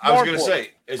 I was going to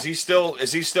say, is he still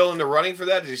in the running for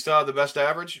that? Does he still have the best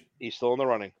average? He's still in the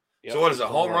running. Yep, so what is it?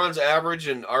 Home runs, average,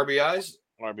 and RBIs?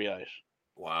 RBIs.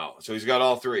 Wow. So he's got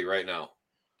all three right now.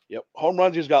 Yep. Home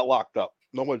runs he's got locked up.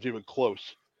 No one's even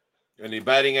close. And the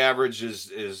batting average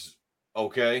is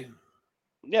okay.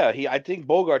 Yeah, I think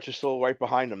Bogarts is still right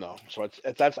behind him though. So I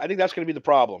think that's going to be the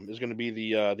problem. Is going to be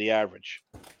the average.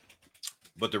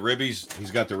 But the ribbies, he's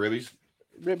got the ribbies.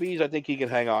 Ribbies, I think he can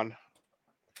hang on.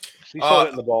 He's still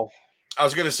hitting the ball. I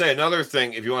was going to say another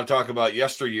thing. If you want to talk about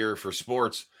yesteryear for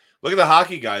sports, look at the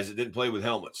hockey guys that didn't play with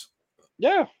helmets.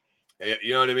 Yeah,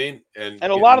 you know what I mean. And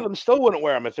a lot of them still wouldn't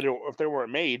wear them if they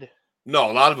weren't made.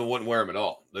 No, a lot of them wouldn't wear them at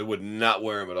all. They would not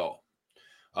wear them at all.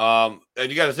 And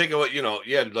you got to think of what you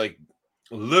had like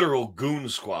literal goon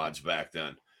squads back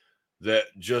then that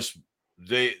just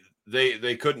they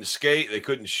couldn't skate, they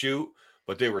couldn't shoot,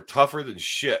 but they were tougher than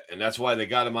shit, and that's why they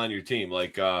got them on your team,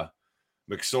 like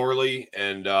McSorley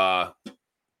and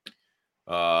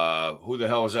who the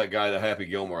hell was that guy that Happy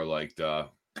Gilmore liked?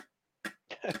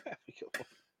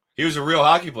 He was a real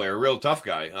hockey player, a real tough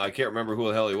guy. I can't remember who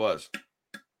the hell he was.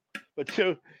 But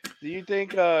do you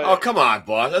think? Oh, come on,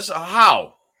 boss. That's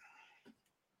how.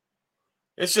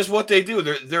 It's just what they do.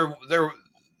 They're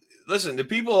listen, the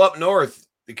people up north,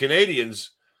 the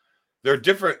Canadians, they're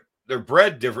different. They're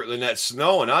bred different than that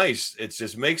snow and ice. It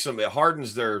just makes them, it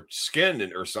hardens their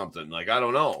skin or something. Like, I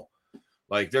don't know.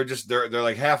 Like they're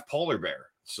like half polar bear.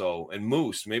 So, and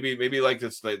moose, maybe like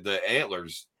it's the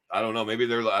antlers. I don't know. Maybe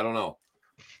I don't know.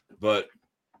 But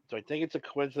so I think it's a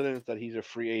coincidence that he's a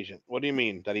free agent. What do you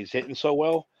mean? That he's hitting so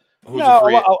well? Who's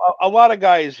a lot of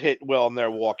guys hit well in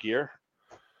their walk year.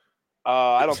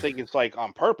 I don't think it's like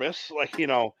on purpose. Like,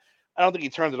 I don't think he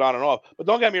turns it on and off. But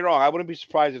don't get me wrong. I wouldn't be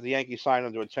surprised if the Yankees signed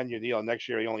him to a 10-year deal and next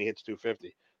year he only hits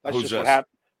 250. That's Who's just this? what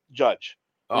happened. Judge.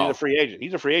 Oh. He's a free agent.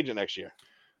 He's a free agent next year.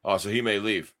 Oh, so he may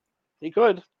leave. He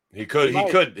could. He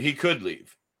could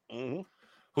leave. Mm-hmm.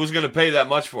 Who's going to pay that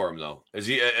much for him though? Is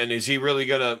he really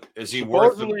going to? Is he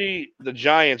Supposedly, the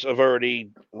Giants have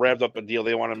already revved up a deal.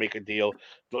 They want to make a deal.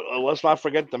 But let's not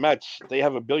forget the Mets. They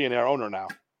have a billionaire owner now.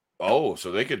 Oh,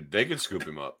 so they could scoop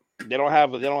him up. They don't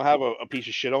have a piece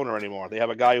of shit owner anymore. They have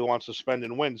a guy who wants to spend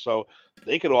and win, so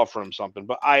they could offer him something.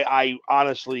 But I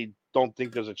honestly don't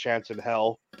think there's a chance in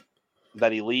hell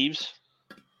that he leaves.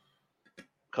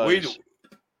 Because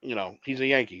he's a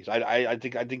Yankees. I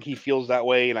think he feels that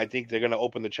way, and I think they're gonna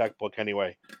open the checkbook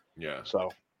anyway. Yeah. So,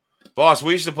 boss,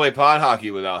 we used to play pod hockey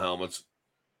without helmets.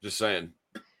 Just saying.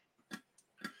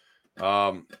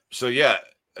 So yeah.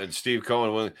 And Steve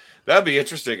Cohen, that'd be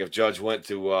interesting if Judge went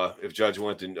to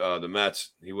the Mets.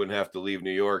 He wouldn't have to leave New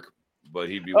York, but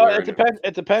he'd be. It depends.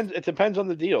 It depends on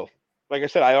the deal. Like I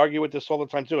said, I argue with this all the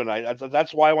time too, and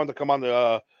that's why I wanted to come on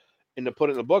the and to put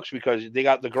it in the books, because they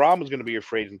got DeGrom is going to be a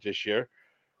free agent this year.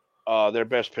 Their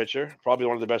best pitcher, probably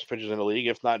one of the best pitchers in the league,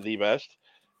 if not the best.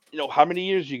 How many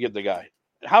years you give the guy?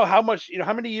 How much?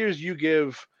 How many years you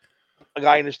give a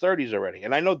guy in his 30s already?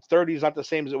 And I know 30 is not the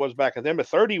same as it was back then, but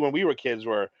 30 when we were kids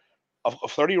were a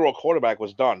 30-year-old quarterback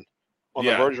was done on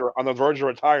the verge of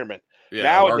retirement. Yeah,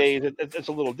 nowadays it's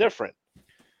a little different,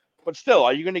 but still,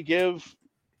 are you going to give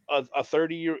a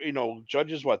 30-year?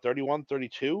 Judges what 31,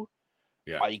 32?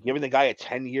 Yeah. Are you giving the guy a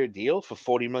 10-year deal for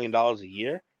 $40 million a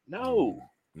year? No.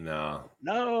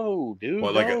 No, dude.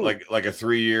 What, no. like a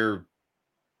 3-year,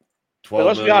 But $12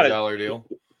 let's be million honest. deal?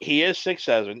 He is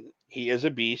 6'7". He is a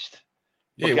beast.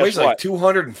 Yeah, But he guess weighs like what?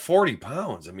 240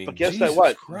 pounds. I mean, But guess Jesus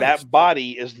what? Christ. That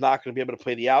body is not going to be able to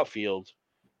play the outfield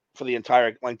for the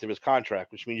entire length of his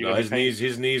contract, which means you're No, going to be paying.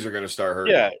 his knees are going to start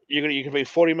hurting. Yeah, you can pay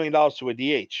 $40 million to a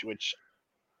DH, which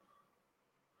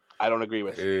I don't agree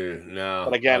with. No.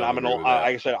 But again, I I'm don't an agree old. with that.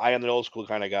 Like I said, I am an old school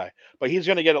kind of guy. But he's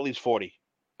going to get at least $40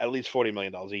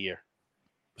 million a year.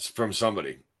 It's from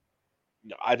somebody.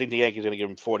 I think the Yankees are going to give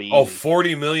him 40. Oh,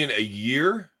 $40 million a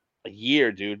year? A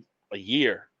year, dude. A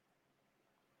year.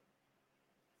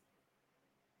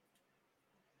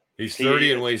 He's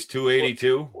 30 and weighs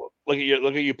 282. Look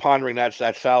at you pondering that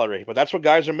salary. But that's what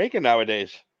guys are making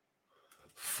nowadays.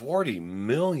 $40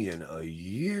 million a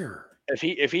year. If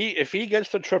he gets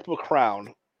the Triple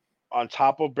Crown on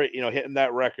top of hitting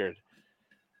that record,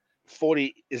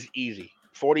 40 is easy.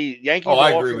 40 Yankees. Oh,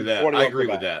 I agree with that. I agree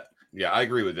with that. Yeah, I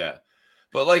agree with that.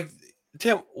 But like,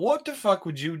 Tim, what the fuck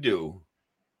would you do?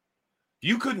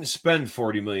 You couldn't spend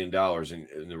 $40 million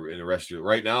in the rest of your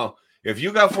right now. If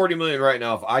you got $40 million right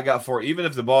now, if I got 40, even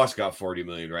if the boss got $40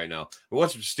 million right now,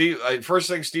 what's Steve? First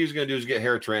thing Steve's going to do is get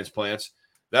hair transplants.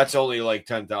 That's only like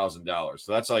 $10,000.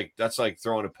 So that's like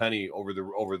throwing a penny over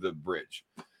the bridge.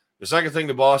 The second thing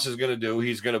the boss is going to do,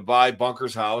 he's going to buy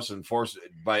Bunker's house and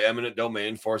by eminent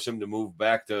domain, force him to move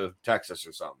back to Texas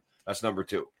or something. That's number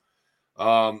 2.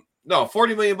 No,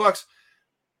 $40 million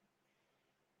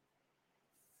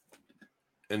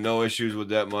and no issues with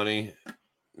that money.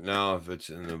 Now, if it's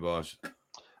in the boss,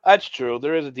 that's true.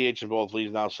 There is a DH in both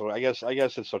leagues now, so I guess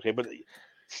it's okay. But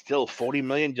still, $40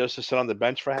 million just to sit on the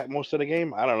bench for most of the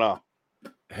game. I don't know.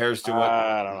 Hair's too much.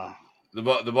 I don't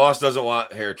know. The boss doesn't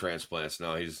want hair transplants.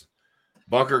 No,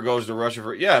 Bunker goes to Russia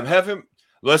for have him.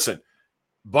 Listen,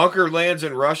 Bunker lands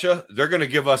in Russia. They're going to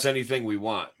give us anything we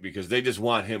want because they just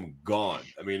want him gone.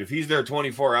 I mean, if he's there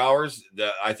 24 hours,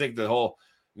 I think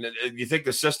you think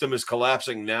the system is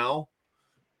collapsing now.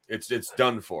 It's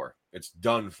done for. It's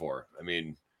done for. I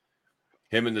mean,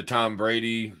 him and the Tom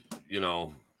Brady,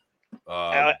 and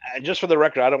just for the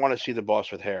record, I don't want to see the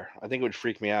boss with hair. I think it would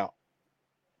freak me out.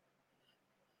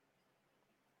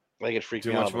 I think it freaked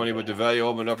me out. Too much money, but the value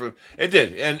opened up for him. It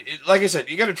did, and like I said,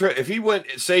 you got to if he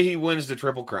wins the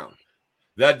Triple Crown,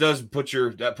 that does put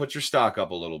your stock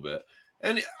up a little bit.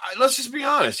 And let's just be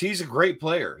honest, he's a great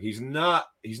player. He's not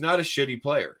a shitty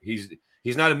player.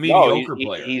 He's not a mediocre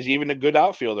player. He's even a good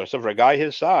outfielder. So for a guy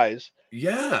his size,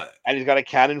 yeah, and he's got a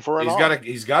cannon for an arm.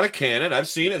 He's got a cannon. I've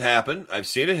seen it happen.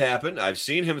 I've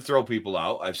seen him throw people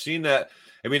out. I've seen that.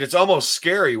 I mean, it's almost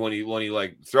scary when he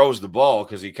like throws the ball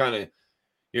because he kind of,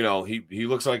 he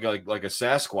looks like a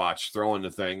Sasquatch throwing the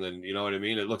thing. And you know what I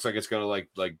mean? It looks like it's gonna like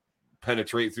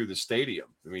penetrate through the stadium.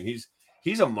 I mean,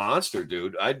 he's a monster,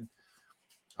 dude.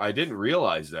 I didn't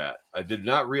realize that. I did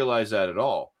not realize that at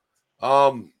all.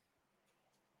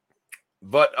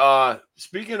 But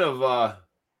speaking of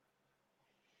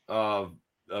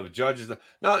judges,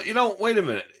 now wait a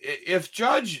minute. If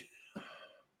Judge,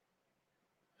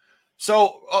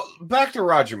 so back to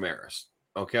Roger Maris,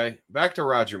 okay? Back to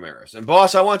Roger Maris, and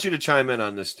boss, I want you to chime in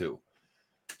on this too.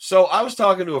 So I was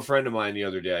talking to a friend of mine the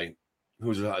other day,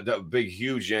 who's a big,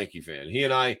 huge Yankee fan. He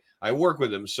and I work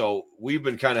with him, so we've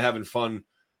been kind of having fun.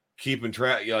 Keeping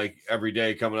track, like every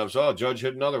day coming up. So, Judge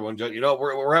hit another one. Judge,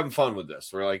 we're having fun with this.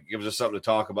 We're like, gives us something to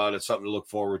talk about. It's something to look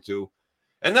forward to.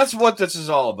 And that's what this is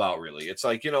all about, really. It's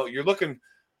like, you're looking,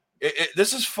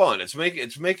 this is fun. It's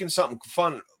making something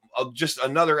fun, just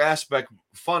another aspect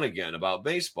fun again about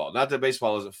baseball. Not that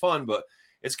baseball isn't fun, but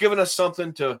it's giving us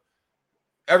something to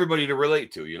everybody to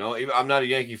relate to. I'm not a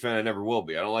Yankee fan. I never will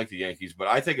be. I don't like the Yankees, but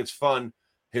I think it's fun.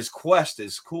 His quest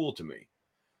is cool to me.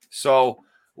 So,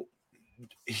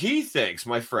 he thinks,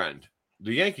 my friend,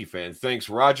 the Yankee fan, thinks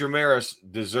Roger Maris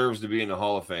deserves to be in the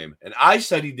Hall of Fame. And I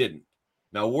said he didn't.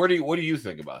 Now, what do you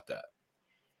think about that?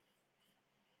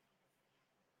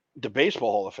 The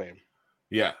Baseball Hall of Fame.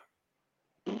 Yeah.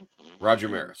 Roger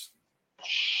Maris.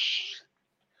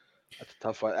 That's a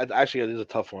tough one. Actually, it is a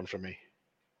tough one for me.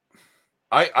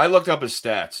 I looked up his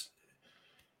stats.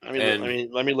 Let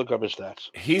me look up his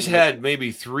stats. He's had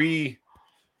maybe 3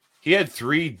 He had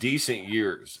 3 decent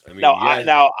years. I mean, now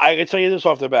I can tell you this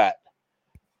off the bat.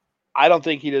 I don't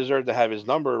think he deserved to have his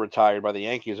number retired by the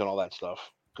Yankees and all that stuff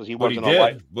because he wasn't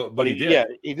But he did. Yeah,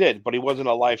 he did, but he wasn't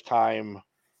a lifetime,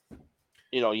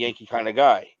 Yankee kind of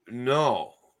guy.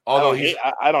 No, although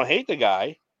I don't hate the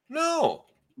guy. No,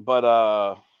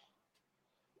 but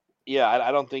yeah,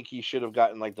 I don't think he should have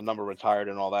gotten like the number retired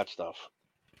and all that stuff.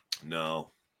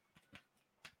 No.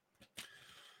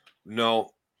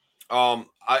 No.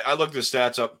 I looked the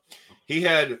stats up. He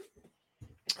had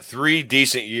 3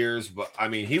 decent years, but I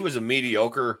mean, he was a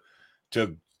mediocre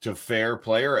to fair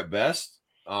player at best.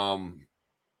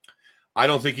 I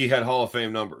don't think he had Hall of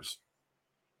Fame numbers.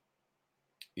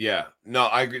 Yeah, no,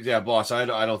 I agree. Yeah, boss, I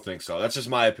don't think so. That's just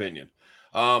my opinion.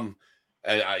 And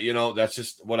that's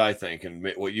just what I think and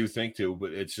what you think too.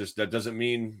 But it's just that doesn't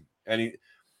mean any.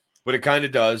 But it kind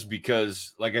of does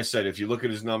because, like I said, if you look at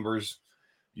his numbers,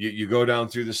 you go down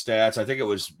through the stats. I think it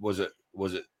was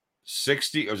it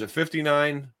 60 or was it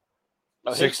 59,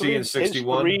 60 and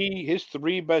 61? His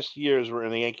three best years were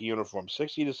in the Yankee uniform,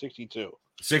 60 to 62.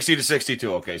 60 to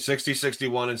 62. Okay, 60,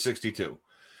 61, and 62.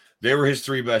 They were his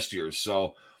 3 best years.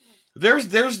 So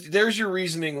there's your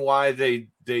reasoning why they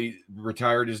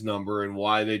retired his number and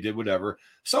why they did whatever.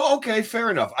 So okay, fair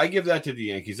enough. I give that to the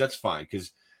Yankees. That's fine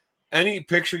because any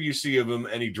picture you see of him,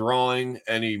 any drawing,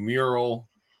 any mural,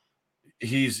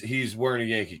 he's wearing a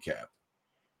Yankee cap.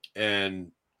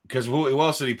 And because who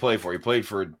else did he play for? He played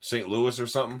for St. Louis or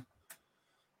something.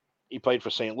 He played for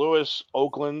St. Louis,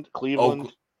 Oakland,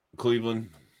 Cleveland. Cleveland.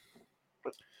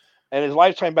 And his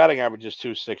lifetime batting average is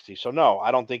 260. So no,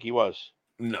 I don't think he was.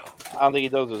 No, I don't think he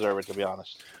does deserve it, to be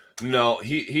honest. No,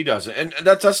 he doesn't, and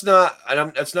that's not.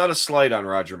 And that's not a slight on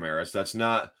Roger Maris. That's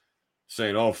not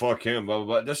saying, "Oh, fuck him," blah blah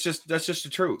blah. That's just the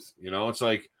truth. It's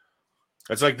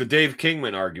like the Dave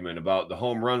Kingman argument about the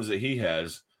home runs that he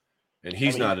has, and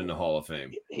he's not in the Hall of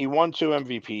Fame. He won 2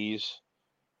 MVPs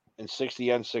in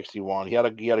 60 and 61. He had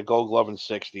a Gold Glove in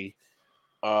 60.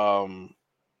 But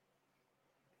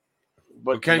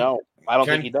no, I don't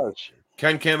think he does.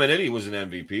 Ken Caminiti was an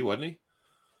MVP, wasn't he?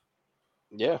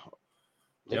 Yeah,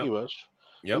 I think he was.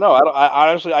 Yep. No, I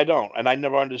honestly I don't, and I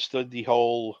never understood the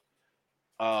whole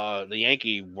the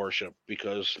Yankee worship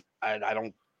because I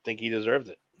don't think he deserved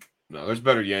it. No, there's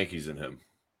better Yankees than him.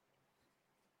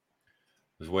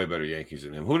 There's way better Yankees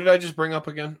than him. Who did I just bring up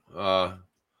again?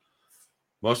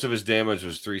 Most of his damage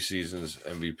was 3 seasons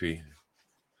MVP.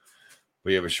 But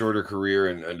you have a shorter career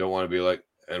and don't want to be like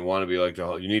the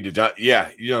whole. You need to die. Yeah,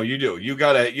 you do. You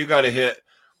gotta hit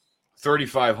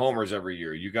 35 homers every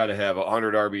year. You got to have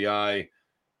 100 RBI,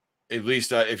 at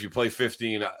least if you play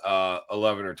 15,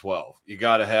 11, or 12. You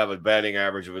got to have a batting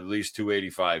average of at least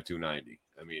 285, 290.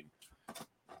 I mean,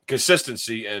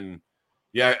 consistency. And,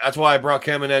 yeah, that's why I brought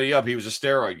Caminiti up. He was a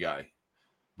steroid guy.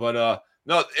 But,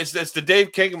 no, it's the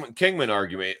Dave Kingman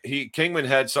argument. Kingman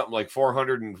had something like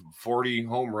 440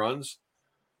 home runs.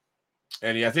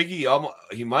 And I think he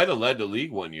might have led the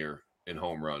league one year in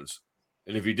home runs.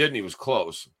 And if he didn't, he was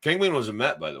close. Kingman was a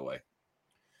Met, by the way.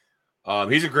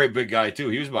 He's a great big guy too.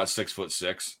 He was about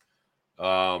 6'6",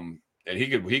 and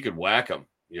he could whack him,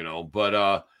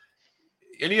 But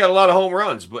and he had a lot of home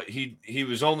runs, but he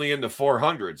was only in the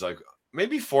 400s, like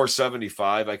maybe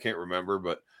 475. I can't remember,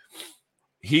 but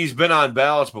he's been on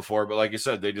ballots before. But like you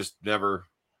said, he never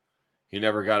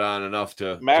got on enough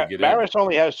to get in. Maris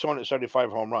only has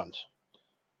 275 home runs,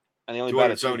 and he only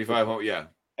 275 home, yeah.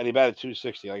 And he batted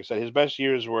 260. Like I said, his best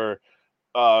years were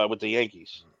with the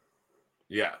Yankees.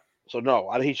 Yeah. So, no,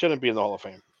 he shouldn't be in the Hall of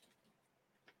Fame.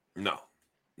 No.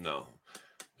 You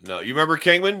remember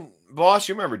Kingman, boss?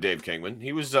 You remember Dave Kingman.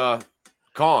 He was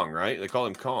Kong, right? They call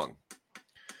him Kong.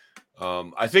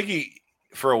 I think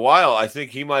for a while, I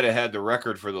think he might have had the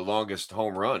record for the longest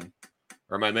home run.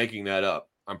 Or am I making that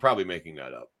up? I'm probably making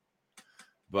that up.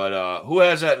 But who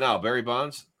has that now? Barry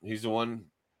Bonds? He's the one.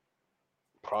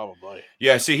 Probably.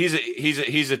 Yeah, see, he's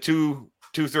a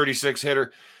 236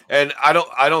 hitter, and I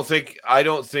don't think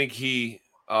he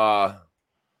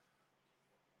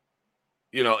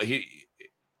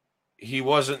he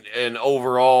wasn't an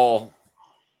overall,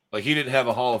 like, he didn't have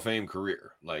a Hall of Fame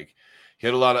career. Like, you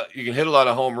can hit a lot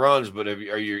of home runs, but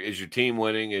is your team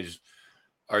winning?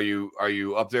 Are you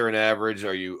up there in average?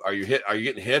 Are you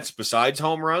getting hits besides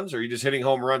home runs? Or are you just hitting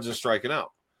home runs and striking out?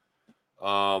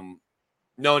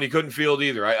 No, and he couldn't field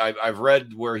either. I've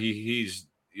read where he's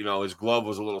his glove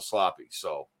was a little sloppy.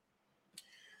 So,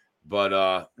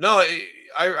 but no,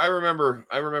 I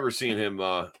remember seeing him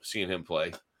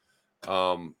play.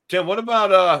 Tim, what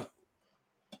about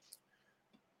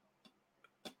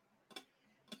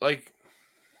like,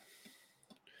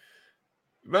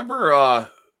 remember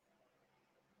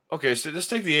okay, so let's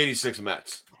take the 86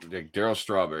 Mets. Like Darryl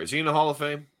Strawberry. Is he in the Hall of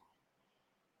Fame?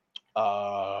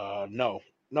 No,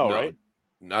 right?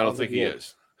 I don't think he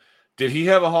is. Did he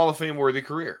have a Hall of Fame worthy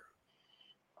career?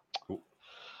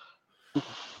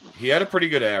 He had a pretty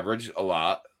good average, a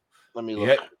lot. Let me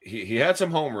look. He had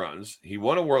some home runs. He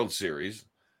won a World Series.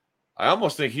 I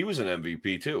almost think he was an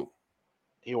MVP too.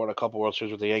 He won a couple World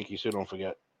Series with the Yankees too, don't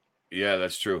forget. Yeah,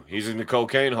 that's true. He's in the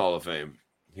Cocaine Hall of Fame.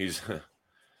 He's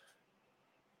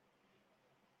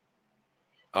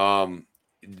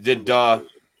did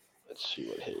Let's see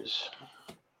what his.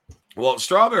 well,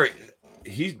 Strawberry,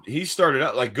 he started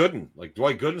out like Gooden. Like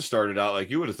Dwight Gooden started out like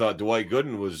you would have thought Dwight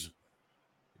Gooden was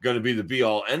going to be the be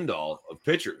all end all of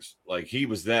pitchers. Like he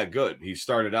was that good. He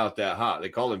started out that hot. They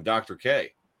called him Dr.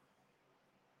 K.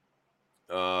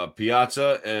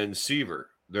 Piazza and Seaver.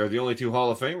 They're the only 2 Hall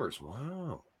of Famers.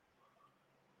 Wow.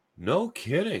 No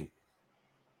kidding.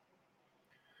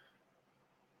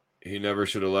 He never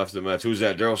should have left the Mets. Who's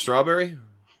that? Darryl Strawberry?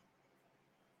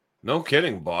 No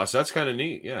kidding, boss. That's kind of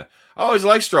neat. Yeah. I always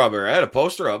liked Strawberry. I had a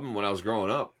poster of him when I was growing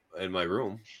up in my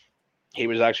room. He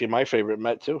was actually my favorite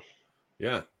Met too.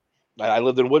 Yeah. I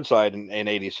lived in Woodside in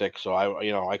 '86, so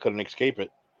I couldn't escape it.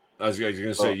 I was going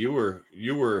to say you were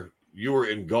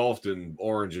engulfed in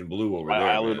orange and blue over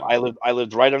there. I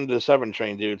lived right under the 7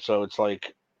 train, dude. So it's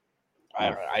like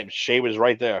Shea was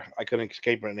right there. I couldn't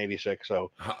escape it in '86. So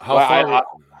how far?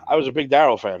 I was a big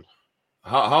Darryl fan.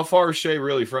 How far is Shea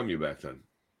really from you back then?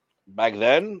 Back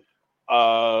then,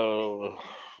 by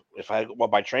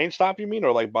train stop, you mean,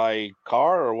 or like by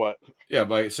car or what? Yeah,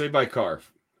 by car.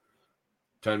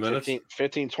 10 minutes?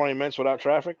 15, 20 minutes without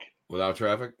traffic? Without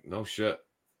traffic? No shit.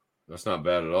 That's not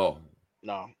bad at all.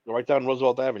 No. Go right down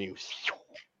Roosevelt Avenue.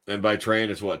 And by train,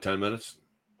 it's what, 10 minutes?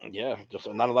 Yeah.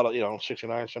 Just not a lot of,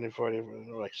 69, 74,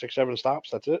 like 6, 7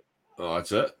 stops. That's it. Oh,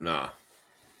 that's it? Nah.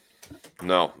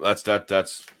 No, that's not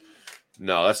bad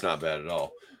at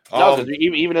all. No,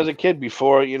 even as a kid,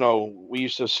 before we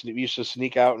used to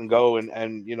sneak out and go and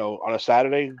on a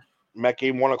Saturday, Met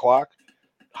game 1:00,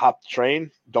 hop the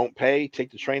train, don't pay, take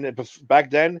the train. Back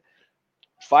then,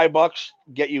 $5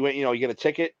 get you in. You get a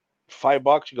ticket,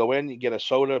 $5, you go in, you get a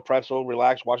soda, pretzel,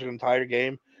 relax, watch an entire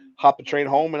game, hop the train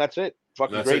home, and that's it.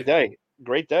 Fucking great day.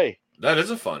 Great day. That is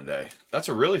a fun day. That's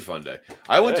a really fun day.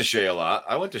 I went to Shea a lot.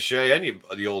 I went to Shea,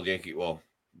 the old Yankee,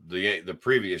 the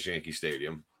previous Yankee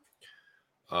Stadium.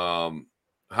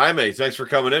 Jaime, thanks for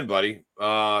coming in, buddy.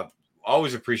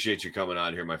 Always appreciate you coming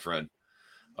on here, my friend.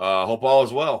 Hope all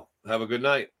is well. Have a good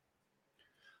night.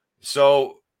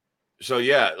 So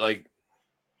yeah, like,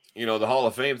 the Hall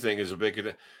of Fame thing is a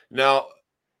big. Now,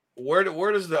 where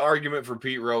does the argument for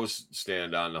Pete Rose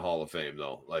stand on the Hall of Fame,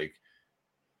 though? Like,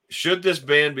 should this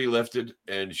ban be lifted,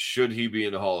 and should he be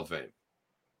in the Hall of Fame?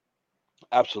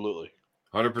 Absolutely.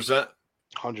 100%?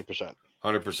 100%.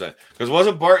 100%. Because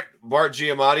wasn't Bart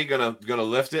Giamatti gonna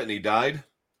lift it and he died?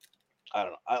 I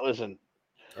don't know. Listen.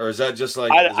 Or is that just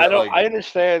like I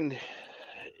understand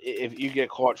if you get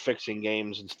caught fixing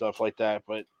games and stuff like that,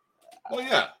 but well,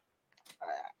 yeah.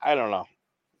 I don't know.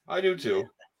 I do too.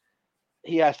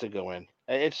 He has to go in.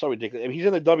 It's so ridiculous. I mean, he's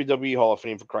in the WWE Hall of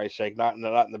Fame, for Christ's sake, not in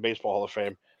the Baseball Hall of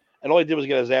Fame. And all he did was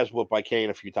get his ass whooped by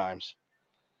Kane a few times.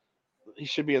 He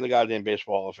should be in the goddamn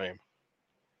Baseball Hall of Fame.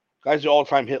 Guy's the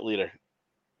all-time hit leader.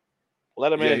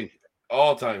 Let him in.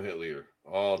 All-time hit leader.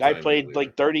 Guy played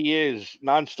like 30 years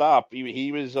nonstop.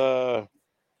 He was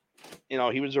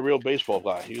he was a real baseball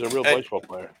guy. He was a real baseball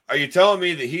player. Are you telling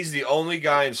me that he's the only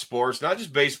guy in sports, not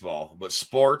just baseball, but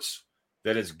sports,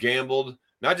 that has gambled,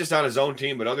 not just on his own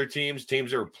team, but other teams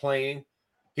that are playing?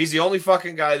 He's the only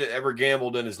fucking guy that ever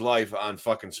gambled in his life on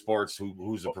fucking sports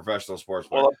who's a professional sports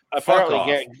player. Well,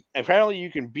 apparently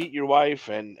you can beat your wife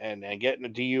and get into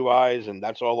DUIs, and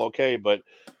that's all okay. But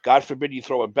God forbid you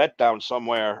throw a bet down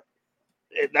somewhere.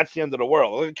 That's the end of the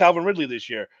world. Look at Calvin Ridley this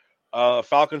year.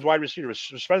 Falcons wide receiver was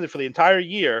suspended for the entire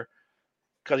year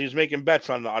because he was making bets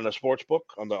on the sports book,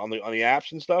 on the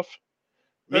apps and stuff.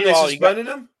 And they suspended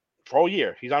him for a whole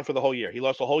year. He's on for the whole year. He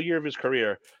lost the whole year of his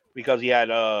career because he had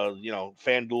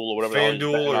FanDuel or whatever.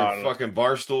 FanDuel or fucking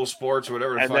Barstool Sports or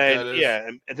whatever the fuck that is.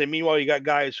 Yeah, and then meanwhile you got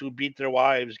guys who beat their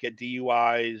wives, get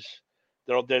DUIs.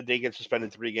 They get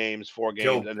suspended 3 games, 4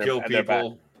 games, and they're back.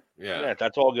 Yeah,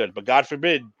 that's all good. But God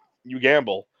forbid you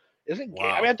gamble. Wow.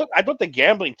 I mean, I thought the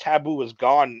gambling taboo was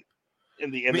gone in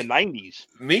the 90s.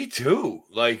 Me too.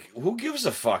 Like, who gives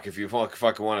a fuck if you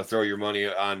fucking want to throw your money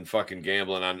on fucking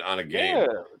gambling on a game? Yeah,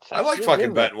 I like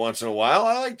fucking betting once in a while.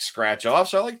 I like scratch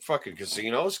offs. I like fucking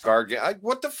casinos, card game.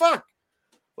 What the fuck?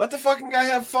 Let the fucking guy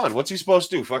have fun. What's he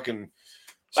supposed to do? Fucking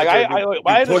do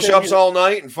push-ups all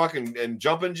night and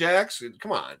jumping jacks?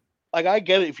 Come on. Like, I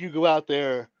get it if you go out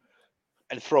there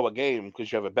and throw a game because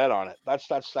you have a bet on it.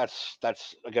 That's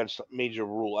against major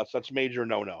rule. That's major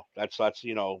no. That's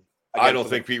I don't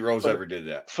think Pete Rose ever did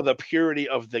that. For the purity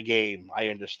of the game, I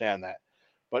understand that.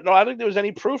 But no, I don't think there was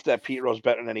any proof that Pete Rose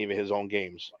bet on any of his own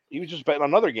games. He was just betting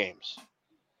on other games.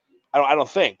 I don't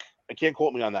think. I can't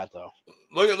quote me on that, though.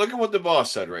 Look at what the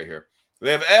boss said right here.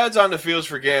 They have ads on the fields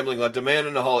for gambling. Let the man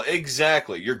in the hall.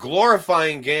 Exactly. You're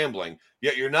glorifying gambling,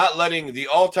 yet you're not letting the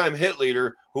all-time hit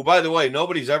leader, who, by the way,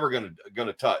 nobody's ever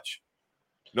gonna touch.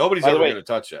 Nobody's ever going to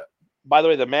touch that. By the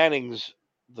way, the Mannings,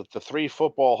 the 3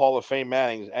 football Hall of Fame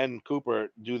Mannings and Cooper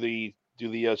do the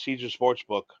Caesar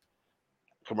Sportsbook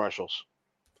commercials.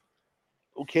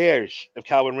 Who cares if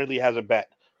Calvin Ridley has a bet?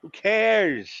 Who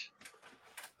cares?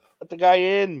 Let the guy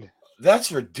in.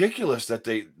 That's ridiculous that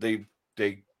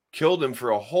they killed him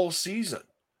for a whole season.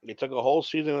 They took a whole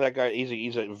season of that guy.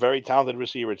 He's a very talented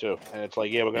receiver too, and it's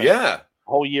like, yeah, we're gonna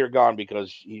whole year gone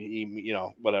because he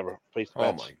whatever.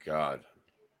 Oh my God.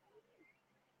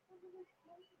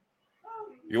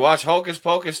 You watch Hocus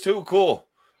Pocus too? Cool.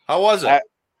 How was it?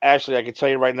 Ashley, I can tell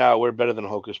you right now, we're better than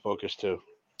Hocus Pocus too.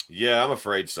 Yeah, I'm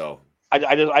afraid so.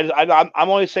 I'm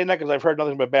only saying that because I've heard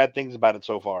nothing but bad things about it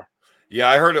so far. Yeah,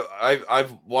 I heard.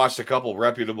 I've watched a couple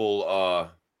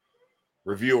reputable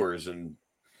reviewers, and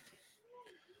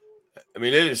I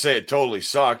mean, they didn't say it totally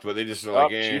sucked, but they just were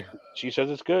like, eh. She says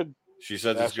it's good. She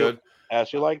says it's good.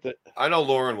 Ashley liked it. I know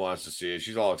Lauren wants to see it.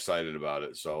 She's all excited about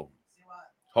it. So,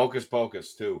 Hocus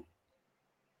Pocus 2.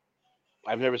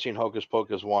 I've never seen Hocus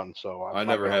Pocus 1, so I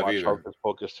never have either. Hocus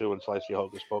Pocus 2 until I see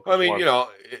Hocus Pocus. I mean, 1.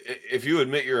 if you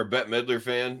admit you're a Bette Midler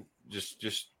fan,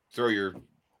 just throw you're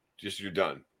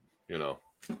done.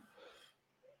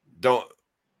 Don't.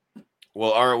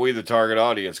 Well, aren't we the target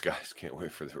audience, guys? Can't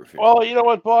wait for the review. Well, you know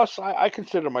what, boss? I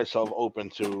consider myself open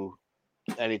to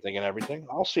anything and everything.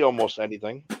 I'll see almost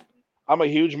anything. I'm a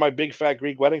huge My Big Fat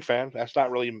Greek Wedding fan. That's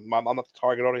not really. I'm not the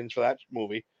target audience for that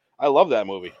movie. I love that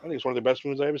movie. I think it's one of the best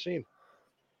movies I've ever seen,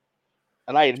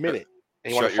 and I admit it.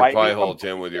 And Shut your pie hole,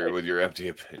 Tim, with your empty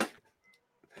opinion.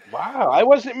 Wow, I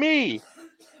wasn't me.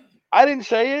 I didn't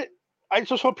say it. I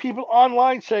just saw people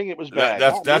online saying it was bad.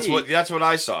 That's what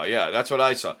I saw. Yeah, that's what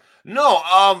I saw.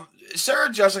 No,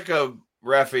 Sarah Jessica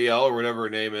Raphael or whatever her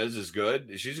name is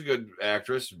good. She's a good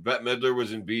actress. Bette Midler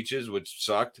was in Beaches, which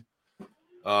sucked.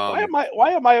 Why am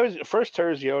I always first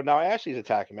Terzio? Now Ashley's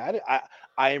attacking me.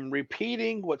 I am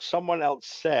repeating what someone else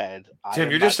said. Tim,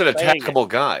 you're just an attackable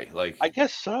guy. Like, I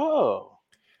guess so.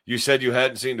 You said you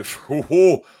hadn't seen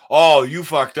the. Oh, you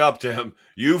fucked up, Tim.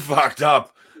 You fucked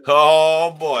up.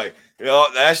 Oh boy.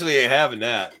 Ashley ain't having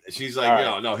that. She's like,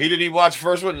 right. No, he didn't even watch the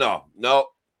first one. No.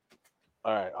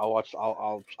 All right, I'll watch.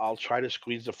 I'll try to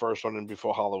squeeze the first one in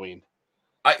before Halloween.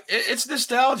 It's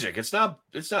nostalgic. It's not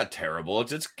terrible.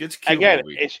 It's cute. Again,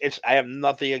 it's. I have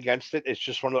nothing against it. It's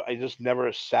just I just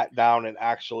never sat down and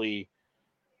actually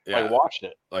watched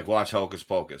it. Like watch Hocus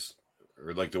Pocus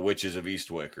or like the Witches of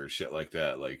Eastwick or shit like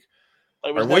that. Like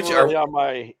it was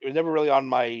never really on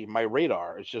my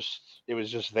radar. It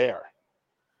was just there.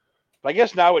 But I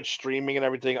guess now it's streaming and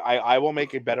everything. I will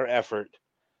make a better effort.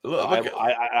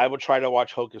 I will try to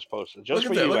watch Hocus Pocus just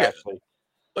for you, Ashley.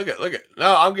 Look at.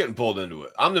 Now I'm getting pulled into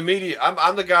it. I'm the media.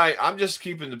 I'm the guy. I'm just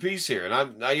keeping the peace here.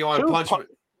 And now you want to punch me.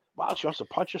 Wow, she wants to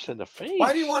punch us in the face.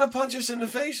 Why do you want to punch us in the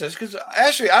face? That's because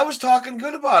Ashley, I was talking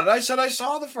good about it. I said I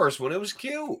saw the first one. It was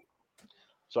cute.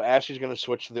 So Ashley's going to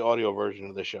switch to the audio version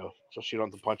of the show, so she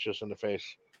don't have to punch us in the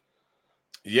face.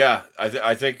 Yeah,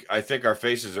 I think our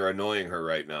faces are annoying her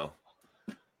right now.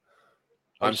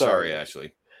 I'm sorry,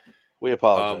 Ashley. We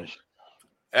apologize.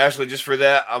 Ashley, just for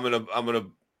that, I wouldn't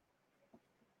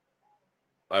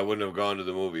have gone to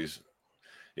the movies.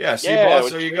 Yeah, see,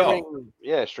 boss, there you go.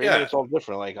 Yeah, streaming, it's all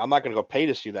different. Like, I'm not going to go pay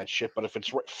to see that shit, but if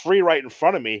it's free right in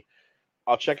front of me,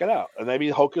 I'll check it out. And maybe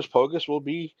Hocus Pocus will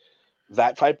be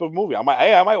that type of movie. I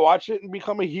might watch it and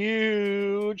become a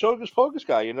huge Hocus Pocus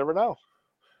guy. You never know.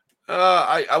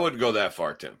 I wouldn't go that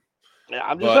far, Tim. Yeah,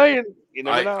 I'm just saying. You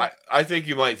never know. I think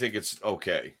you might think it's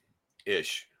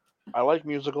okay-ish. I like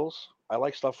musicals. I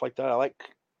like stuff like that.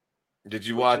 Did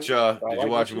you watch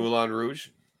Moulin Rouge?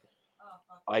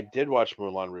 I did watch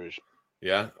Moulin Rouge.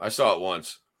 Yeah, I saw it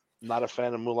once. Not a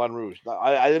fan of Moulin Rouge.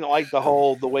 I didn't like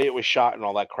the way it was shot and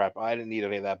all that crap. I didn't need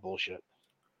any of that bullshit.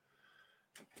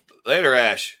 Later,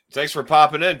 Ash. Thanks for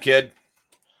popping in, kid.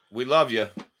 We love you.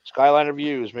 Skyline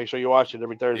Reviews. Make sure you watch it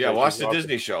every Thursday. Yeah, watch the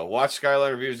Disney show. Watch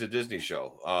Skyline Reviews, the Disney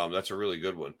show. That's a really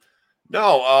good one.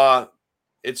 No,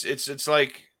 it's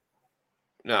like,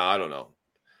 no, I don't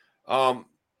know.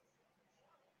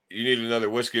 You need another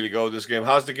whiskey to go with this game.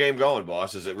 How's the game going,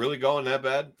 boss? Is it really going that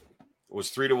bad? It was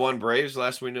 3-1 Braves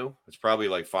last we knew. It's probably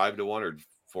like 5-1 or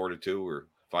 4-2 or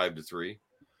 5-3.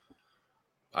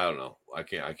 I don't know. I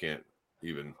can't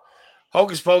even.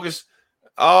 Hocus Pocus.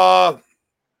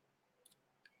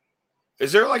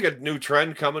 Is there like a new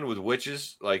trend coming with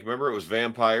witches? Like, remember it was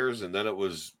vampires and then it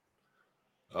was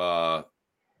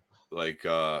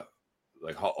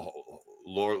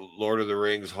Lord of the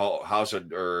Rings, House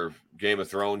of or Game of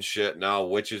Thrones shit. Now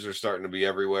witches are starting to be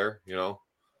everywhere. You know.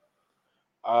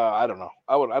 I don't know.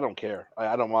 I don't care.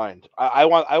 I don't mind. I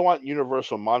want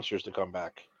Universal monsters to come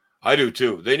back. I do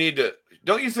too. They need to.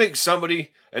 Don't you think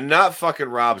somebody and not fucking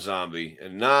Rob Zombie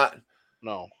and not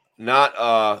No,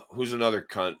 who's another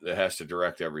cunt that has to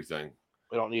direct everything?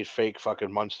 we don't need fake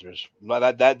fucking monsters.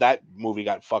 That movie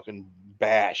got fucking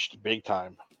bashed big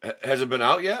time. Has it been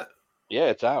out yet? Yeah,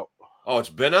 it's out. Oh, it's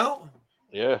been out.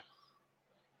 Yeah.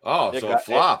 Oh, so it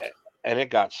flopped. And it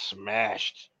got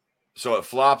smashed. So it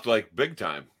flopped like big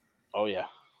time. Oh yeah.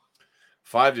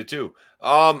 5-2.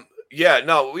 Yeah,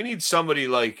 no, we need somebody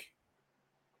like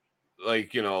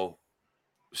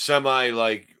semi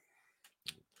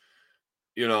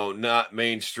not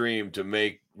mainstream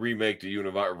to remake the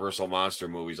Universal monster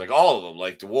movies, like all of them,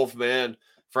 like the Wolfman,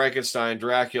 Frankenstein,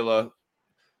 Dracula,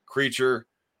 Creature,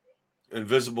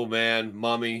 Invisible Man,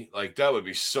 Mummy. Like that would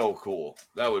be so cool.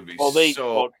 That would be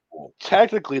cool.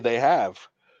 Technically, they have.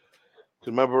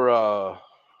 Remember,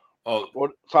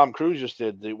 what Tom Cruise just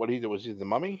did? What he did was he the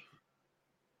Mummy?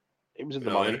 He was in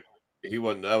the Mummy. He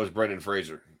wasn't. That was Brendan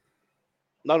Fraser.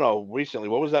 No. Recently,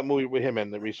 what was that movie with him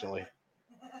in? Recently,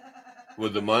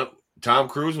 with Tom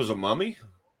Cruise was a mummy.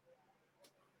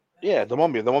 Yeah, the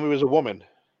Mummy. The Mummy was a woman.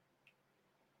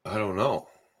 I don't know.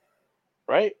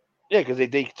 Right? Yeah, because they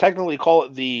technically call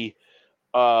it the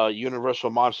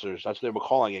Universal Monsters. That's what they were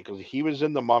calling it. Because he was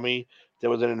in the Mummy. There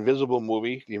was an Invisible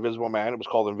movie, The Invisible Man. It was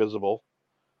called Invisible.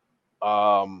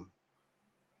 How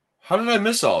did I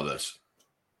miss all this?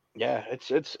 Yeah,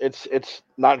 it's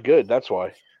not good. That's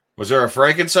why. Was there a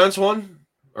Frankenstein one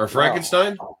or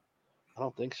Frankenstein? No, I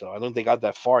don't think so. I don't think they got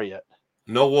that far yet.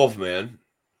 No Wolfman.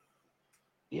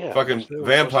 Yeah, fucking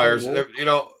vampires.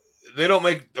 They don't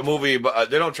make the movie, but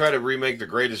they don't try to remake the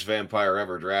greatest vampire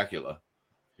ever, Dracula.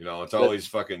 It's always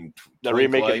fucking. They're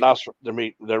remaking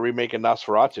they're remaking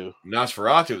Nosferatu.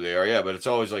 Nosferatu, they are, yeah, but it's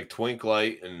always like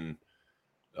Twinklight and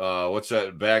what's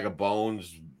that bag of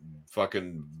bones?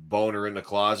 Fucking boner in the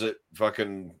closet.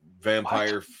 Fucking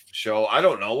vampire show. I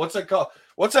don't know what's that called.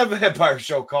 What's that vampire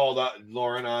show called,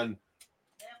 Lauren? On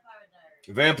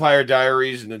Vampire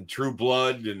Diaries and then True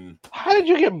Blood and. How did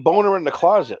you get boner in the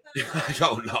closet? I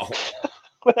don't know.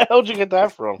 Where the hell did you get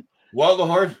that from? Well,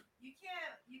 Lauren. You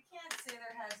can't say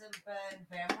there hasn't been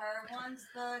vampire ones.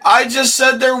 I just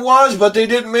said there was, but they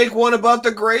didn't make one about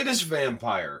the greatest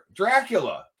vampire,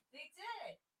 Dracula.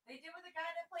 They did with the guy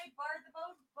that played Bard the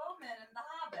Bowman in The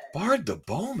Hobbit. Bard the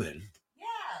Bowman? Yeah.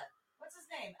 What's his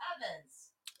name?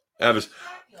 Evans.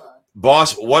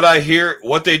 Boss, what I hear,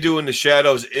 what they do in the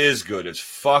shadows is good. It's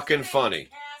fucking funny.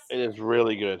 It is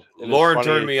really good. Lauren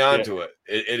turned me on to it.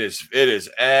 It is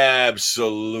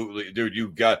absolutely, dude. You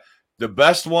got the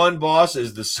best one, boss,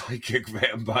 is the psychic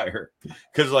vampire.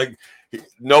 Because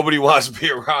nobody wants to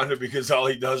be around him because all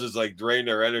he does is drain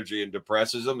their energy and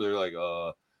depresses them. They're like,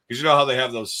 because you know how they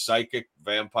have those psychic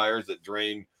vampires that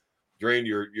drain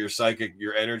your psychic,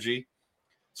 your energy.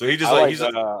 So he just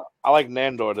I like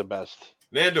Nandor the best.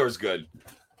 Nandor's good,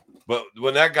 but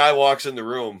when that guy walks in the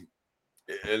room,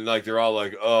 and they're all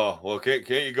like, "Oh, well, can't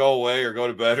you go away or go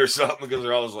to bed or something?" Because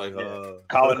they're always like,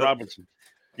 Colin Robinson.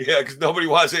 Yeah, because nobody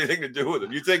wants anything to do with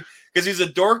him. You think because he's a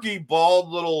dorky, bald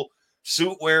little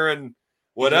suit wearing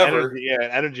whatever?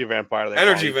 Energy vampire.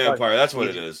 Energy vampire. That's what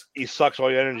it is. He sucks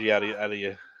all your energy out of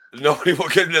you. Nobody will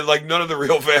get into none of the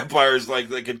real vampires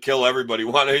they can kill everybody.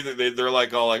 Want anything? They're all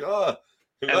like, oh.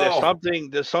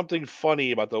 And there's something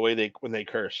funny about the way when they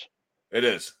curse. It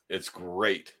is. It's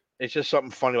great. It's just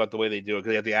something funny about the way they do it because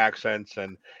they have the accents,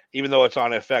 and even though it's on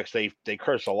FX, they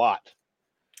curse a lot.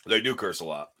 They do curse a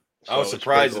lot. So I was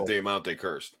surprised at the amount they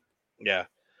cursed. Yeah,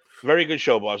 very good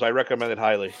show, boss. I recommend it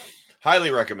highly.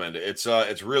 Highly recommend it.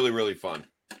 It's really, really fun.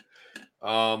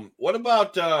 What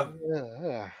about? Are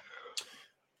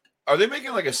they making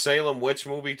a Salem witch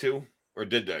movie too, or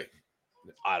did they?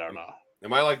 I don't know.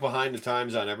 Am I behind the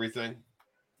times on everything?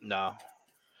 No.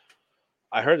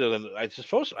 I heard that.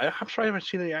 I'm sure I haven't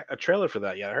seen a trailer for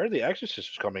that yet. I heard The Exorcist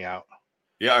is coming out.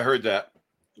 Yeah, I heard that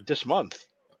this month.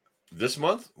 This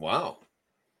month? Wow.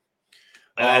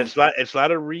 And it's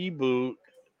not a reboot.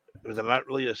 It's not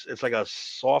really. It's like a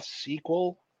soft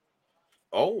sequel.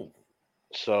 Oh.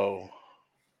 So,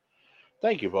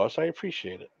 thank you, boss. I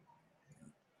appreciate it.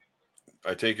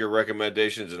 I take your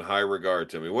recommendations in high regard,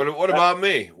 Timmy. What about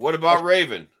me? What about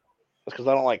Raven? That's because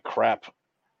I don't like crap.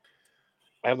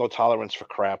 I have no tolerance for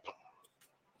crap.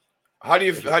 How do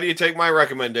you take my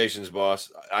recommendations,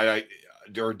 boss?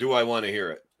 Or do I want to hear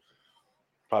it?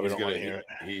 Probably don't want to hear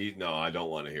it. No, I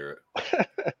don't want to hear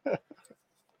it.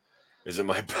 Is it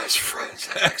my best friend's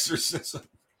exorcism?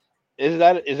 Is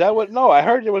that what? No, I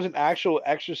heard there was an actual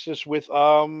Exorcist with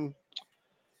Ellen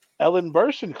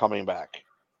Burstyn coming back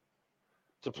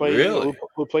to play. You know Really?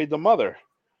 who played the mother,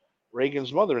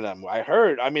 Reagan's mother in that movie. I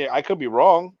heard. I mean, I could be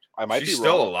wrong. I might be She's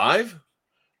still wrong. alive?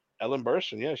 Ellen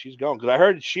Burstyn, yeah, she's gone because I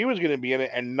heard she was going to be in it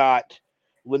and not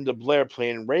Linda Blair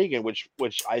playing Reagan, which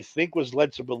I think was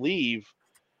led to believe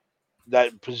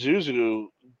that Pazuzu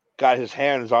got his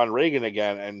hands on Reagan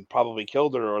again and probably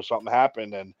killed her or something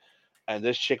happened and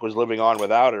this chick was living on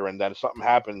without her and then something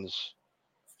happens.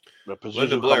 But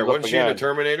Linda Pazuzu Blair, comes up wasn't she in the again.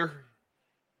 Terminator?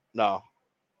 No,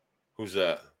 Who's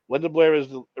that? Linda Blair is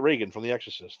the Reagan from The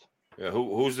Exorcist. Yeah,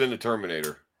 who's in the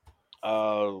Terminator?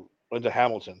 Uh, Linda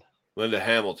Hamilton Linda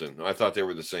Hamilton. I thought they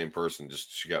were the same person.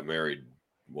 Just she got married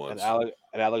once. and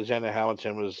Alexander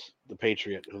Hamilton was the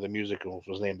Patriot, who the musical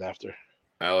was named after.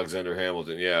 Alexander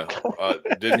Hamilton. Yeah.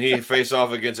 Didn't he face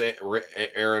off against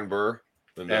Aaron Burr?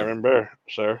 Aaron Burr,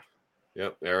 sir.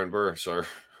 Yep, Aaron Burr, sir.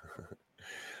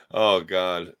 Oh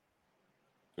God.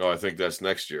 Oh, I think that's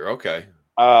next year. Okay.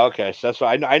 Okay, so that's what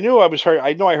I knew.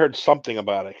 I know I heard something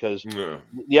about it because Yeah.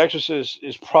 The Exorcist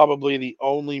is probably the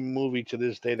only movie to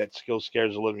this day that still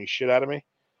scares the living shit out of me.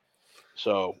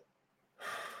 So,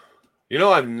 You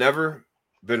know, I've never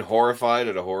been horrified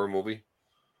at a horror movie.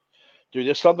 dude,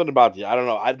 there's something about I don't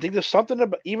know. I think there's something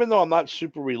about, even though I'm not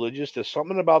super religious, there's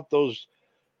something about those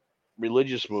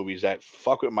religious movies that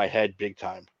fuck with my head big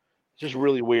time. It's just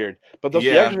really weird. But The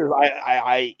Yeah. Exorcist,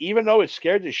 I even though it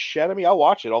scared the shit out of me, I'll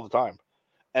watch it all the time.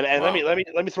 And Wow.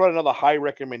 let me throw out another high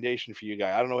recommendation for you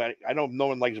guys. I don't know. I know no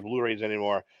one likes Blu-rays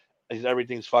anymore. Because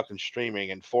everything's fucking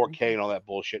streaming and 4K and all that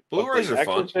bullshit. But Blu-rays are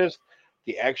fun.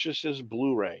 The Exorcist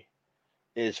Blu-ray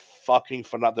is fucking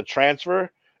phenomenal. The transfer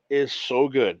is so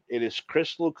good. It is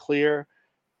crystal clear.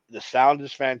 The sound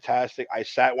is fantastic. I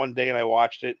sat one day and I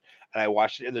watched it, and I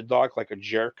watched it in the dark like a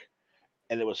jerk,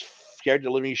 and it was scared the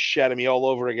living shit out of me all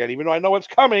over again. Even though I know what's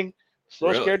coming, still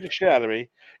Really? scared the shit out of me.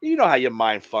 You know how your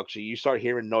mind fucks you. You start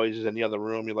hearing noises in the other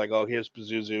room. You're like, oh, here's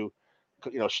Pazuzu,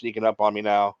 sneaking up on me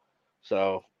now.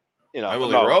 So,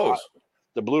 Emily Rose.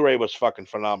 The Blu-ray was fucking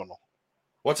phenomenal.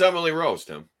 What's Emily Rose,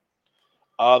 Tim?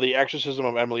 The Exorcism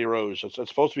of Emily Rose. It's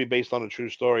supposed to be based on a true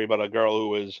story about a girl who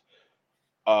was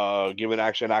given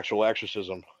an actual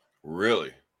exorcism.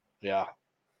 Really? Yeah.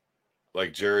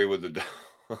 Like Jerry with the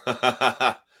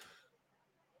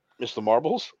Mr.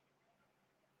 Marbles?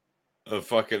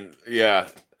 fucking yeah.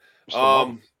 Mr.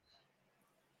 Marbles.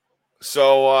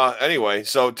 So anyway,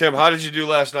 so Tim, how did you do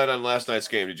last night on last night's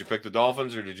game? Did you pick the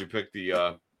Dolphins or did you pick the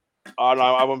No,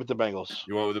 I went with the Bengals.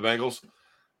 You went with the Bengals?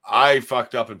 I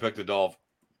fucked up and picked the Dolphins.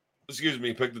 Excuse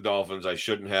me, picked the Dolphins. I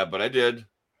shouldn't have, but I did.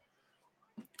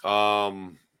 So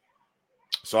I'm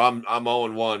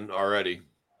 0-1 already.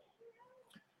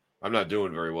 I'm not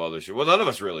doing very well this year. Well, none of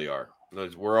us really are.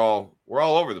 We're all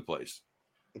over the place.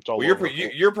 It's all Well, over.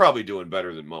 you're probably doing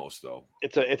better than most, though.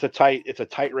 It's a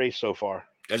tight race so far.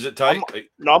 Is it tight?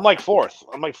 I'm like fourth.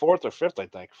 I'm like fourth or fifth, I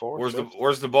think. Fourth.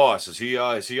 Where's the boss? Is he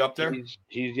up there?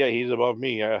 He's above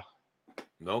me. Yeah.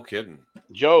 No kidding.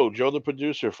 Joe, the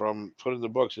producer from Put in the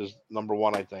Books, is number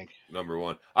one, I think. Number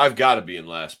one. I've got to be in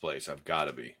last place. I've got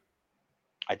to be.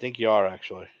 I think you are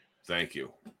actually. Thank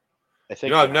you. I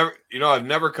think I've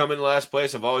never come in last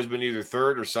place. I've always been either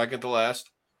third or second to last.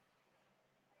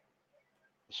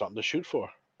 Something to shoot for.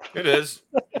 It is,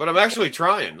 but I'm actually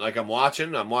trying. Like I'm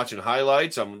watching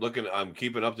highlights. I'm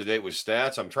keeping up to date with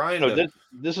stats. I'm trying to.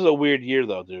 This is a weird year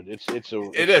though, dude.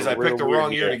 It is. I picked the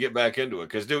wrong year to get back into it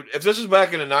because, dude, if this was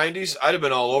back in the '90s, I'd have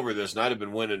been all over this and I'd have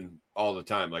been winning all the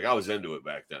time. Like I was into it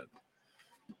back then.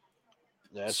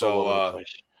 Yeah, so,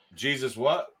 Jesus,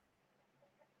 what?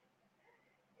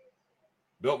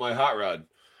 Built my hot rod.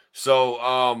 So,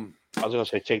 I was gonna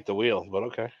say take the wheel, but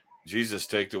okay. Jesus,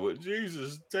 take the wheel.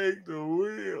 Jesus, take the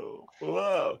wheel.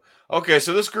 Wow. Okay,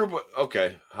 so this group.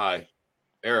 Okay, hi,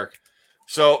 Eric.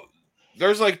 So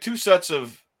there's like two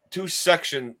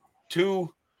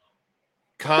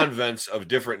convents of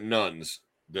different nuns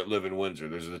that live in Windsor.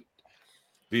 There's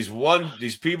this one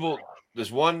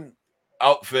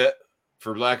outfit,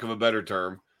 for lack of a better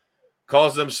term,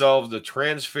 calls themselves the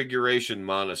Transfiguration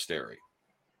Monastery,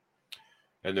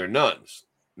 and they're nuns.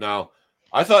 Now,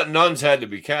 I thought nuns had to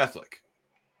be Catholic.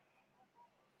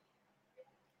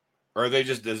 Or are they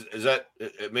just, is that,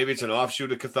 maybe it's an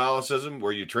offshoot of Catholicism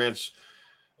where I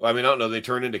don't know, they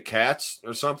turn into cats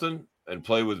or something and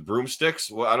play with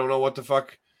broomsticks? Well, I don't know what the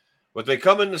fuck. But they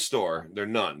come in the store, they're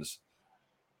nuns,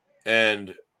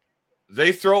 and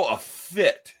they throw a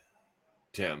fit,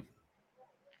 Tim.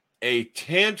 A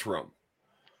tantrum.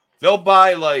 They'll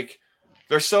buy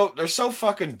they're so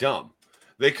fucking dumb.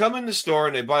 They come in the store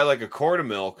and they buy like a quart of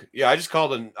milk. Yeah, I just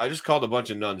called a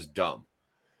bunch of nuns dumb.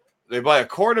 They buy a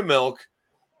quart of milk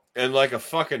and like a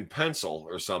fucking pencil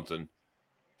or something.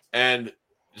 And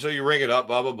so you ring it up,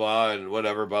 blah, blah, blah, and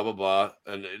whatever, blah, blah, blah.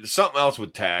 And it's something else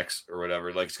with tax or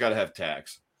whatever. Like, it's got to have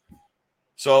tax.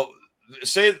 So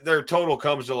say their total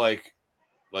comes to like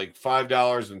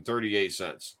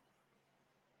 $5.38.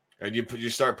 And you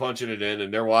start punching it in,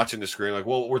 and they're watching the screen like,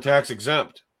 well, we're tax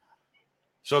exempt.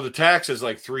 So the tax is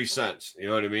like 3 cents. You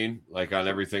know what I mean? Like on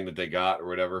everything that they got or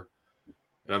whatever.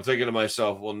 And I'm thinking to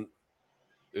myself, well,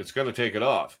 it's going to take it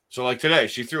off. So like today,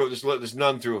 she threw this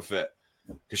nun threw a fit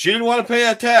because she didn't want to pay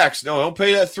that tax. No, don't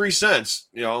pay that 3 cents.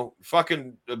 You know,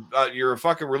 fucking, you're a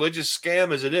fucking religious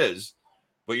scam as it is,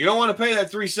 but you don't want to pay that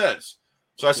 3 cents.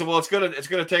 So I said, well, it's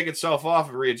gonna take itself off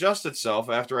and readjust itself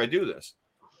after I do this.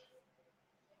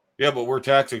 Yeah, but we're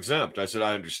tax exempt. I said,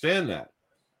 I understand that.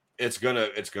 It's gonna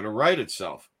right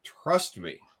itself. Trust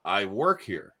me. I work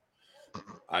here.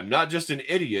 I'm not just an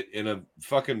idiot in a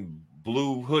fucking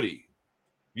blue hoodie,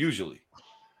 usually.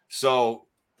 So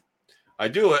I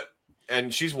do it,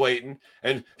 and she's waiting.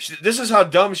 And this is how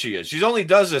dumb she is. She only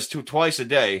does this twice a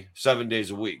day, 7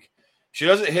 days a week. She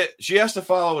doesn't hit. She has to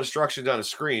follow instructions on a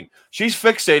screen. She's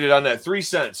fixated on that 3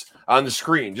 cents on the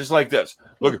screen, just like this.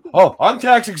 Look, oh, I'm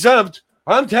tax exempt.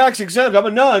 I'm tax exempt. I'm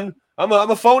a nun. I'm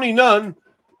a phony nun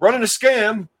running a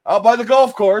scam out by the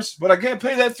golf course, but I can't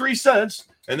pay that 3 cents.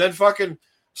 And then fucking.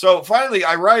 So finally,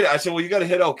 I write it. I said, well, you got to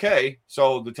hit OK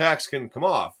so the tax can come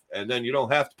off, and then you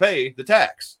don't have to pay the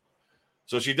tax.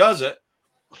 So she does it.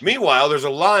 Meanwhile, there's a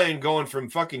line going from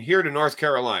fucking here to North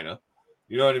Carolina.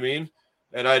 You know what I mean?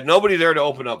 And I had nobody there to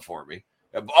open up for me.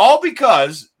 All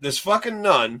because this fucking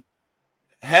nun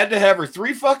had to have her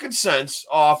 3 fucking cents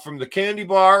off from the candy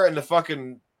bar and the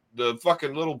fucking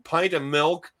little pint of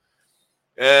milk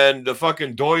and the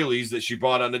fucking doilies that she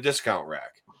bought on the discount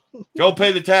rack. Don't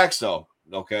pay the tax though.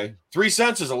 Okay. 3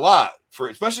 cents is a lot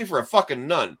especially for a fucking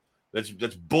nun. That's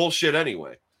bullshit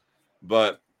anyway.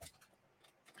 But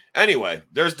anyway,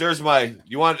 there's my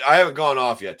I haven't gone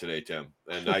off yet today, Tim.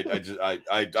 And I did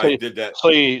that. So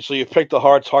you picked a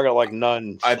hard target like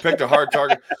nuns. I picked a hard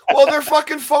target. Well, they're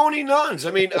fucking phony nuns.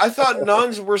 I mean, I thought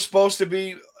nuns were supposed to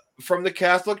be from the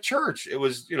Catholic Church. It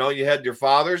was, you had your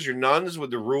fathers, your nuns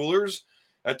with the rulers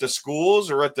at the schools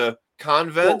or at the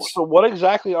convents. So what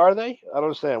exactly are they? I don't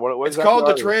understand. What it's called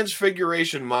the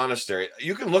Transfiguration Monastery.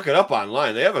 You can look it up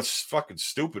online. They have a fucking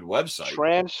stupid website.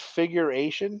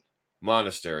 Transfiguration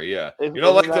Monastery, yeah.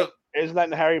 Isn't that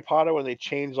in Harry Potter when they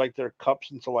change like their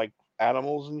cups into like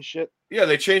animals and shit? Yeah,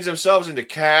 they change themselves into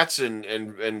cats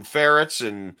and ferrets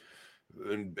and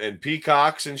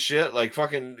peacocks and shit. Like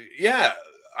fucking yeah.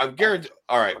 I'm guaranteed.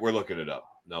 All right, we're looking it up.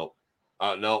 No,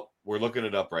 we're looking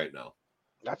it up right now.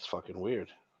 That's fucking weird.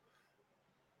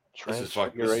 This is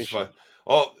fun.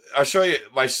 Oh, I'll show you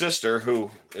my sister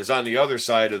who is on the other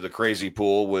side of the crazy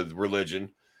pool with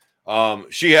religion.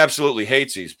 She absolutely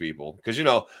hates these people because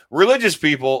religious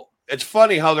people. It's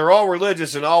funny how they're all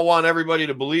religious and all want everybody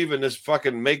to believe in this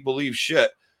fucking make-believe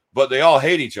shit, but they all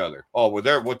hate each other. Oh,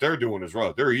 well, what they're doing is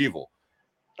wrong. They're evil.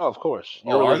 Oh, of course.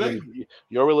 Are they?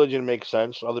 Your religion makes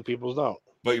sense. Other people's don't.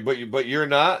 But you're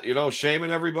not,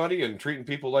 shaming everybody and treating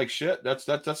people like shit.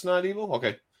 That's not evil.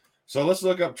 Okay, so let's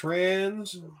look up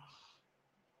transvestite.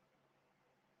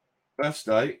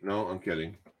 No, I'm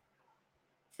kidding.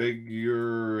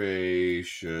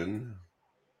 Figuration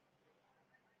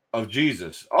of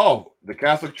Jesus. Oh, the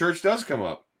Catholic Church does come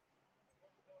up.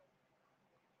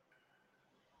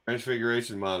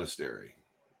 Transfiguration Monastery.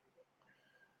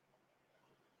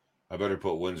 I better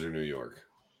put Windsor, New York.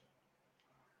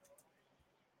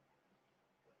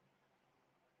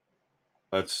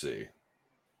 Let's see.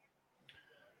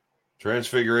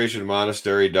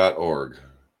 Transfigurationmonastery.org.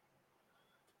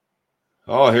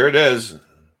 Oh, here it is.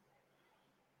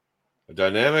 A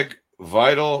dynamic,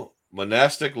 vital,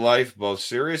 monastic life, both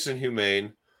serious and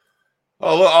humane.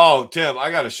 Oh, look. Oh, Tim,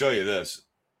 I got to show you this.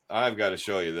 I've got to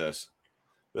show you this.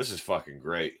 This is fucking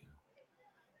great.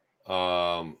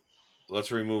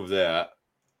 Let's remove that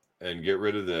and get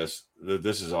rid of this.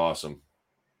 This is awesome.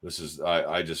 This is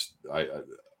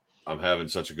I'm having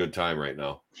such a good time right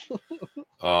now.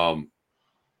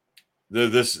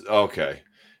 This okay.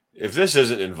 If this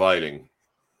isn't inviting,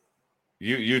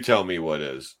 you tell me what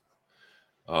is.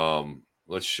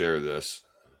 Let's share this.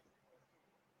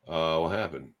 What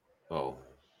happened? Oh,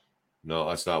 no,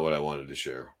 that's not what I wanted to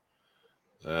share.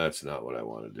 That's not what I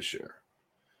wanted to share.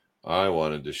 I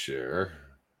wanted to share.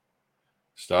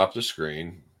 Stop the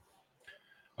screen.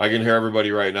 I can hear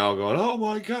everybody right now going, "Oh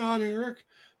my God, Eric,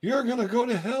 you're going to go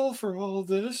to hell for all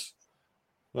this."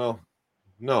 Well,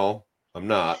 no, I'm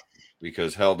not.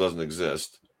 because hell doesn't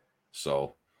exist.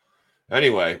 So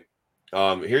anyway,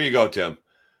 here you go, Tim.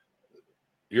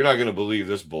 You're not going to believe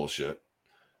this bullshit.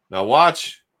 Now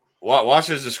watch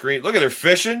as the screen. Look at her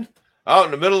fishing out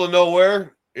in the middle of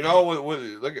nowhere. You know,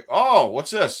 look at, oh,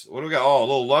 what's this? What do we got? Oh, a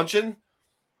little luncheon,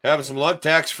 having some lunch,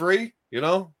 tax free. You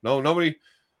know, nobody,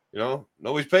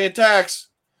 nobody's paying tax.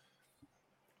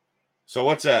 So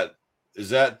what's that?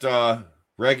 Is that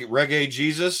reggae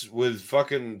Jesus with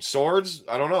fucking swords?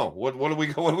 I don't know. What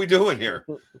are we doing here?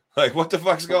 Like, what the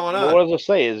fuck's going on? What does it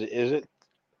say? Is it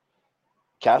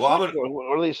Catholic? Well,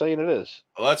 what are they saying it is?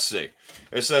 Let's see.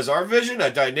 It says, our vision, a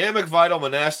dynamic, vital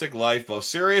monastic life, both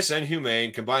serious and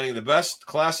humane, combining the best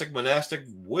classic monastic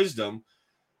wisdom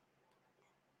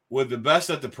with the best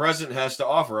that the present has to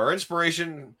offer. Our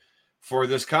inspiration for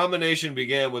this combination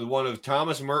began with one of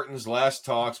Thomas Merton's last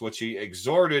talks, which he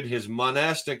exhorted his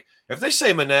monastic. If they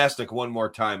say monastic one more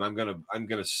time, I'm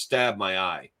gonna stab my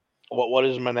eye. What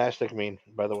does monastic mean,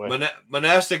 by the way?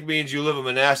 Monastic means you live a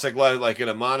monastic life, like in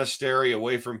a monastery,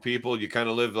 away from people. You kind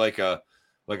of live like a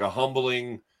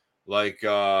humbling, like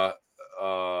life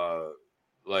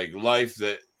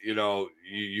that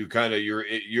you kind of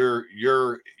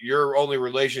your only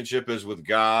relationship is with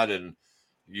God, and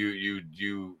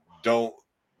you don't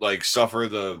like suffer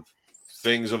the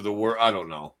things of the world. I don't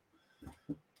know,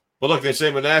 but look, they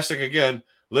say monastic again,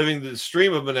 living the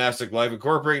stream of monastic life,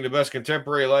 incorporating the best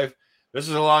contemporary life. This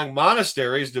is allowing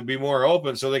monasteries to be more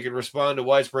open so they can respond to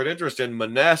widespread interest in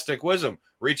monastic wisdom.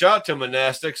 Reach out to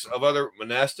monastics of other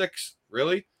monastics.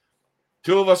 Really?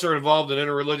 2 of us are involved in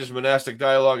interreligious monastic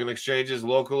dialogue and exchanges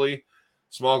locally.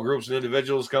 Small groups and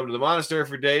individuals come to the monastery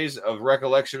for days of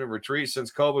recollection and retreat.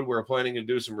 Since COVID, we're planning to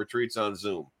do some retreats on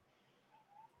Zoom.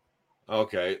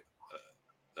 Okay.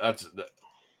 I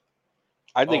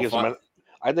think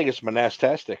it's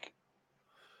monastastic.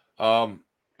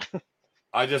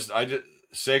 I just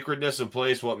sacredness in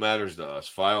place, what matters to us.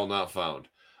 File not found.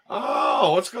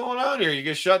 Oh, what's going on here? You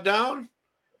get shut down?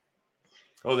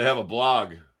 Oh, they have a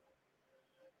blog.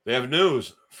 They have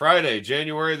news. Friday,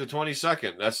 January the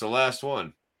 22nd. That's the last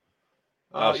one.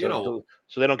 So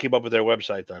they don't keep up with their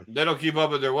website then. They don't keep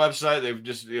up with their website. They've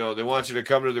just, they want you to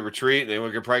come to the retreat.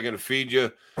 They're probably going to feed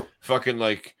you fucking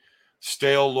like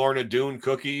stale Lorna Doone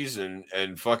cookies and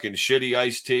fucking shitty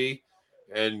iced tea.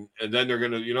 And then they're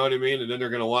going to, you know what I mean? And then they're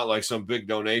going to want like some big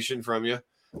donation from you.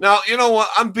 Now, you know what?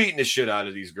 I'm beating the shit out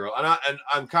of these girls. And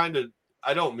I'm kind of,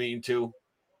 I don't mean to.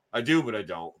 I do, but I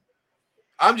don't.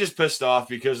 I'm just pissed off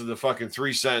because of the fucking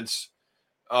 3 cents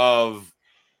of.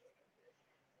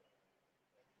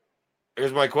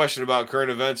 Here's my question about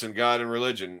current events and God and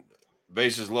religion.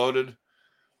 Bases loaded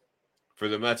for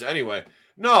the Mets. Anyway,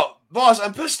 no, boss,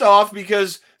 I'm pissed off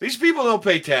because these people don't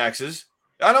pay taxes.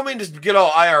 I don't mean to get all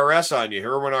IRS on you,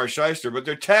 Herman R. Shyster, but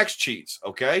they're tax cheats,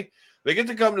 okay? They get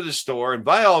to come to the store and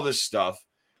buy all this stuff,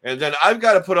 and then I've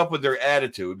got to put up with their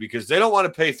attitude because they don't want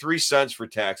to pay 3 cents for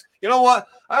tax. You know what?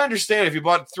 I understand if you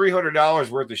bought $300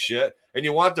 worth of shit and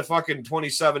you want the fucking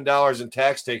 $27 in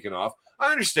tax taken off.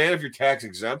 I understand if you're tax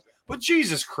exempt, but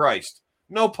Jesus Christ,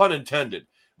 no pun intended.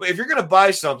 But if you're going to buy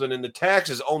something and the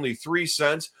tax is only 3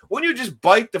 cents, wouldn't you just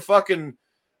bite the fucking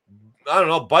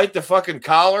bite the fucking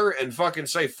collar and fucking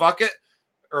say fuck it,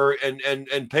 or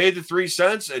and pay the 3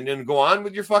 cents and then go on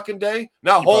with your fucking day?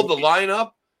 Now hold the line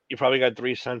up. You probably got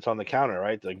 3 cents on the counter,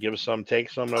 right? To give some, take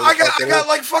some. I got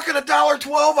like fucking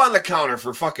 $1.12 on the counter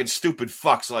for fucking stupid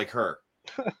fucks like her.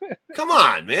 Come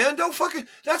on, man. Don't fucking.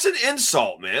 That's an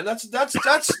insult, man. That's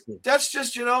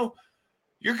just,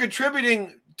 you're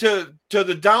contributing to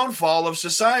the downfall of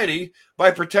society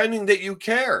by pretending that you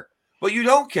care. But you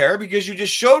don't care because you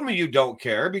just showed me you don't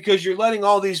care because you're letting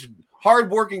all these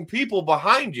hardworking people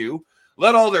behind you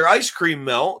let all their ice cream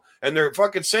melt and their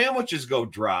fucking sandwiches go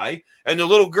dry. And the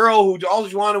little girl who all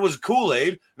she wanted was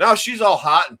Kool-Aid, now she's all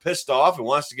hot and pissed off and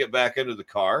wants to get back into the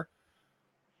car.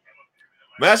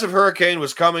 Massive hurricane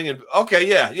was coming and okay,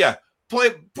 yeah.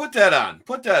 Put that on.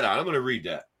 I'm going to read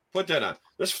that. Put that on.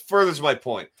 This furthers my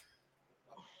point.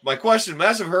 My question,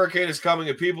 massive hurricane is coming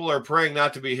and people are praying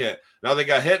not to be hit. Now they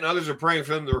got hit and others are praying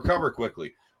for them to recover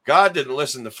quickly. God didn't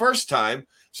listen the first time,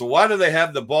 so why do they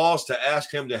have the balls to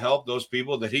ask him to help those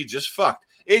people that he just fucked?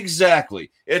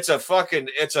 Exactly. It's a Ponzi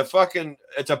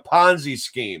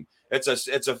scheme.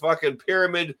 It's a fucking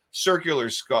pyramid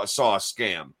circular saw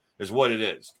scam is what it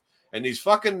is. And these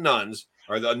fucking nuns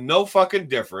are no fucking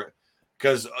different.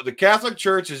 Because the Catholic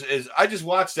Church is I just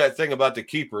watched that thing about the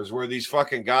keepers where these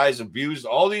fucking guys abused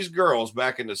all these girls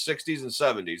back in the 60s and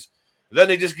 70s. Then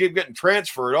they just keep getting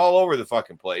transferred all over the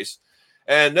fucking place.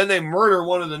 And then they murder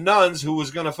one of the nuns who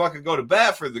was going to fucking go to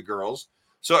bat for the girls.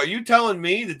 So are you telling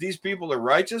me that these people are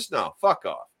righteous? No, fuck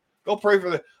off. Go pray for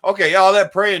the. Okay, yeah, all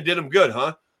that praying did him good,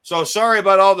 huh? So sorry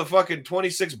about all the fucking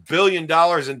 $26 billion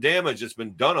in damage that's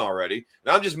been done already.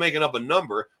 Now I'm just making up a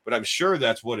number, but I'm sure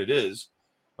that's what it is.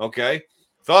 Okay.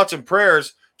 Thoughts and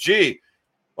prayers. Gee,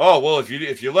 oh well, if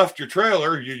you left your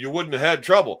trailer, you wouldn't have had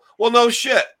trouble. Well, no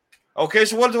shit. Okay,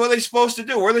 so what are they supposed to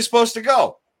do? Where are they supposed to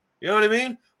go? You know what I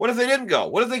mean? What if they didn't go?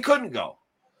 What if they couldn't go?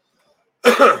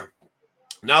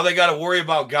 Now they got to worry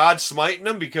about God smiting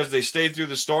them because they stayed through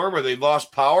the storm or they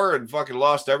lost power and fucking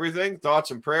lost everything.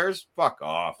 Thoughts and prayers? Fuck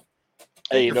off.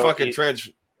 Hey, you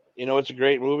know it's a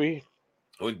great movie?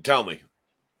 Tell me.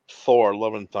 Thor,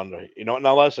 Love and Thunder. You know,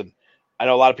 now listen, I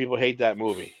know a lot of people hate that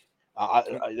movie.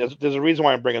 There's a reason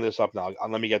why I'm bringing this up now.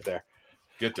 Let me get there.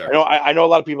 Get there. I know a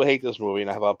lot of people hate this movie, and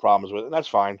I have a lot of problems with it, and that's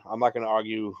fine. I'm not going to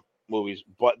argue movies,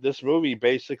 but this movie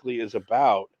basically is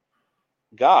about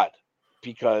God,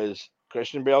 because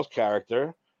Christian Bale's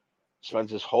character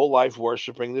spends his whole life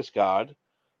worshiping this God,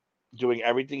 doing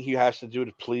everything he has to do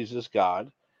to please this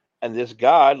God, and this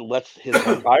God lets his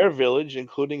entire village,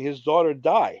 including his daughter,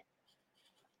 die.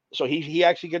 So he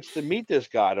actually gets to meet this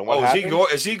God, and what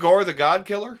happens? Is he Gore the God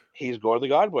Killer? He's Gore the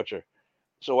God Butcher.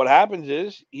 So what happens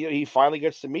is he finally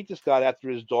gets to meet this God after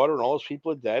his daughter and all his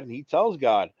people are dead, and he tells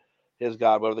God, his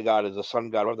God, whatever the God is, the sun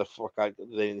God, whatever the fuck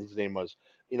his name was,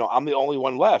 I'm the only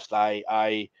one left.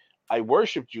 I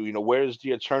worshipped you. Where's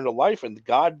the eternal life? And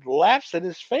God laughs in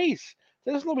his face.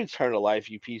 There's no eternal life,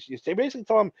 you piece. They basically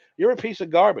tell him you're a piece of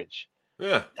garbage.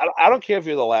 Yeah. I don't care if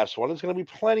you're the last one. There's going to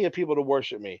be plenty of people to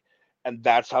worship me, and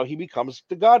that's how he becomes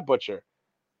the God Butcher.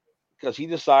 Because he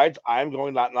decides I'm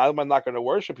not going to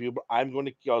worship you, but I'm going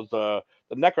to kill the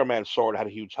Necroman's sword had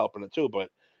a huge help in it too. But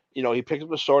he picks up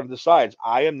the sword and decides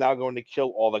I am now going to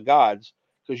kill all the gods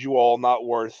because you are all not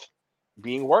worth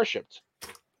being worshipped.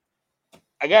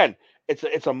 Again,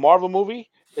 it's a Marvel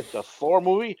movie, it's a Thor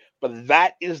movie, but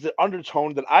that is the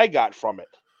undertone that I got from it.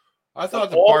 I thought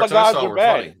the parts I saw were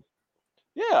funny.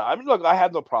 Yeah, I mean, look, I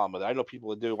have no problem with it. I know people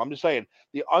that do. I'm just saying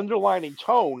the underlining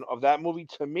tone of that movie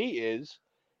to me is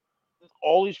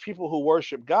all these people who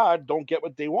worship God don't get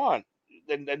what they want.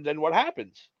 And then what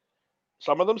happens?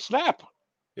 Some of them snap.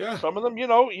 Yeah. Some of them,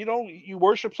 you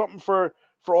worship something for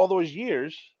all those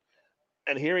years,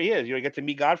 and here he is. You get to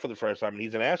meet God for the first time, and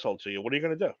he's an asshole to you. What are you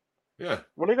going to do? Yeah.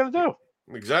 What are you going to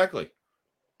do? Exactly.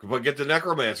 But get the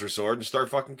necromancer sword and start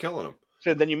fucking killing him.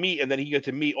 So then you meet, and then you get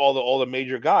to meet all the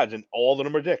major gods, and all of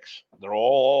them are dicks. They're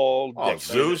all dicks.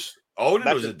 Zeus,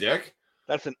 Odin was a dick.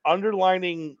 That's an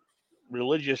underlining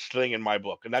religious thing in my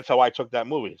book, and that's how I took that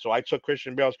movie. So I took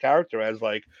Christian Bale's character as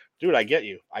like, dude, I get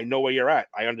you. I know where you're at.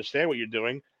 I understand what you're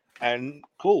doing, and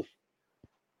cool.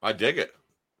 I dig it.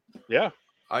 Yeah,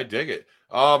 I dig it.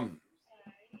 I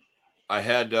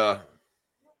had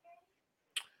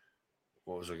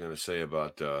what was I going to say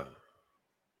about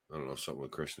I don't know, something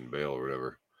with Christian Bale or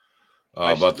whatever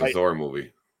about the Thor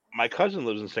movie. My cousin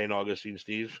lives in St. Augustine,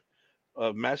 Steve.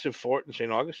 A massive fort in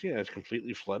St. Augustine, and it's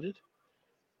completely flooded.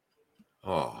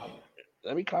 Oh,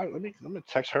 let me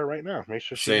text her right now. Make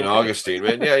sure St. Augustine,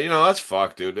 man. Yeah, that's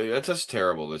fucked, dude. That's just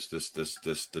terrible. This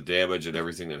the damage and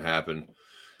everything that happened.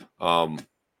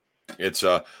 It's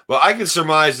well, I can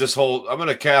surmise this whole. I'm going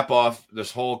to cap off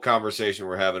this whole conversation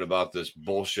we're having about this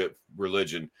bullshit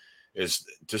religion. Is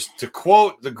just to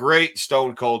quote the great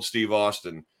Stone Cold Steve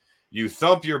Austin: "You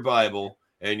thump your Bible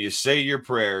and you say your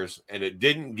prayers, and it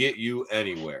didn't get you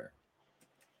anywhere."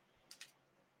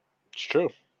 It's true.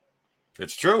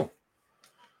 It's true.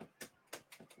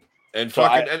 And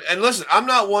fucking and listen, I'm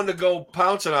not one to go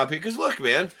pouncing on people because look,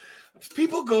 man,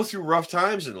 people go through rough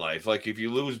times in life. Like if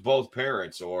you lose both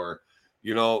parents, or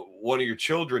one of your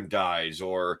children dies,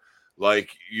 or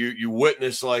like you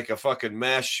witness like a fucking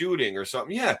mass shooting or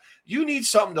something. Yeah, you need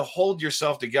something to hold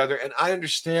yourself together, and I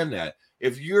understand that.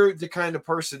 If you're the kind of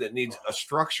person that needs a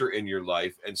structure in your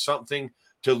life and something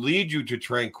to lead you to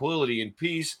tranquility and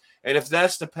peace, and if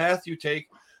that's the path you take,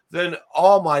 then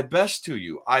all my best to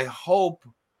you. I hope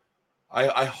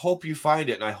you find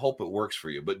it, and I hope it works for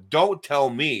you. But don't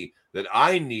tell me that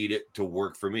I need it to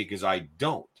work for me, because I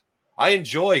don't. I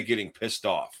enjoy getting pissed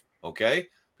off, okay?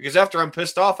 Because after I'm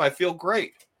pissed off, I feel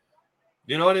great.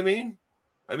 You know what I mean?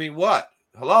 I mean, what?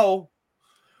 Hello?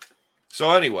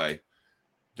 So anyway,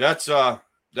 that's that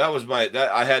was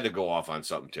I had to go off on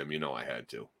something, Tim. I had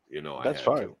to. That's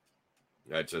fine.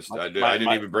 That's just I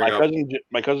didn't even bring up.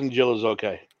 My cousin Jill is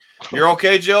okay. You're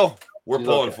okay, Jill? We're She's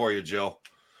pulling okay. for you, Jill.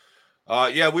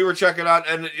 Yeah, we were checking out,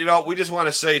 and we just want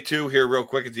to say too here, real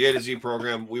quick, at the A2Z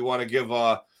program, we want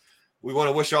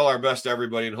to wish all our best to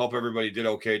everybody, and hope everybody did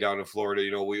okay down in Florida.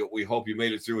 We hope you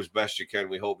made it through as best you can.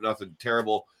 We hope nothing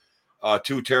terrible,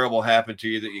 too terrible happened to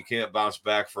you that you can't bounce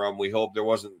back from. We hope there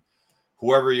wasn't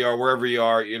whoever you are, wherever you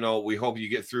are, we hope you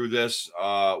get through this.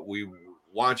 We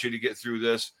want you to get through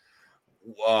this.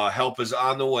 Help is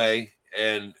on the way,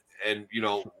 and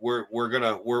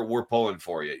we're pulling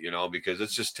for you, because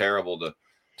it's just terrible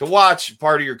to watch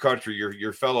part of your country,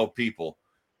 your fellow people,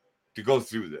 to go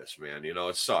through this, man.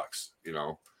 It sucks,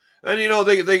 And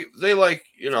they like,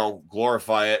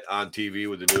 glorify it on TV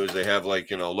with the news. They have like,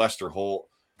 Lester Holt,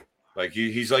 like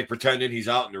he's like pretending he's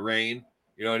out in the rain,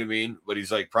 you know what I mean? But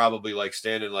he's like probably like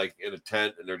standing like in a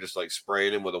tent, and they're just like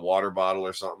spraying him with a water bottle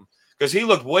or something, because he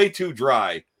looked way too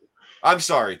dry. I'm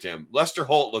sorry, Tim. Lester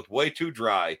Holt looked way too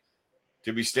dry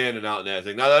to be standing out in that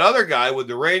thing. Now, that other guy with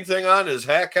the rain thing on, his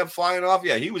hat kept flying off.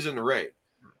 Yeah, he was in the rain.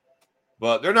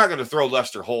 But they're not going to throw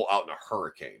Lester Holt out in a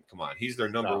hurricane. Come on. He's their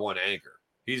number one anchor.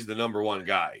 He's the number one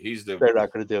guy. They're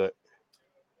not going to do it.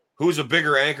 Who's a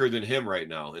bigger anchor than him right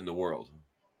now in the world?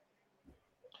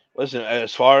 Listen,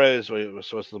 as far as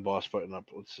what's the boss putting up?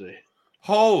 Let's see.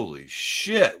 Holy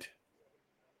shit.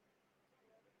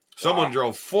 Someone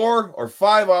drove 4 or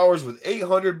 5 hours with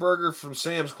 800 burgers from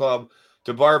Sam's Club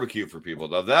to barbecue for people.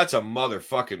 Now, that's a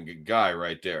motherfucking good guy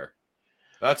right there.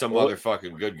 That's a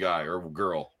motherfucking good guy or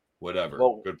girl, whatever.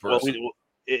 Good person.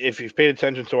 If you've paid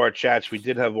attention to our chats, we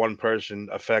did have one person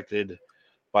affected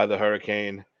by the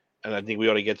hurricane, and I think we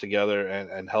ought to get together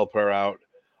and help her out.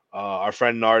 Our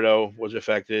friend Nardo was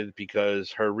affected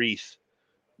because her wreath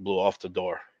blew off the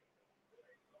door.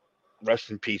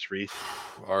 Rest in peace, wreath.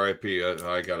 R.I.P.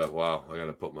 I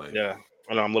gotta put my... Yeah,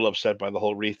 I know I'm a little upset by the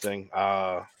whole wreath thing.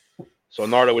 So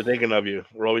Nardo, we're thinking of you.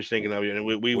 We're always thinking of you, and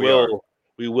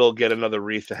we will get another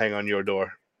wreath to hang on your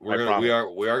door. We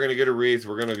are gonna get a wreath.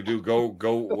 We're gonna do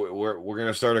we're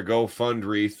gonna start a GoFund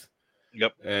wreath.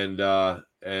 Yep. And you're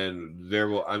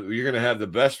gonna have the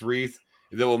best wreath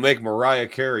that will make Mariah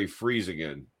Carey freeze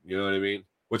again. You know what I mean?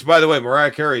 Which, by the way,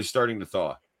 Mariah Carey is starting to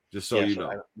thaw. Just so you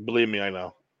know. Believe me, I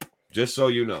know. Just so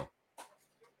you know.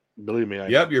 Believe me, I know.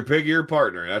 Yep, your pig ear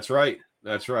partner. That's right.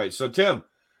 That's right. So, Tim,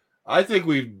 I think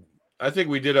we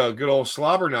did a good old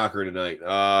slobber knocker tonight.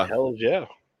 Hell yeah.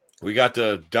 We got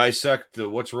to dissect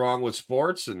what's wrong with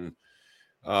sports and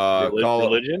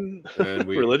religion. And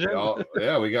religion.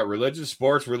 We got religion,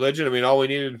 sports, religion. I mean, all we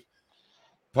needed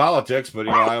politics, but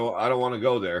I don't want to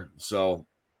go there. So,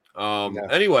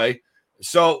 Anyway,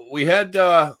 so we had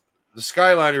the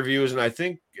Skyliner views, and I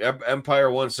think Empire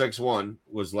 161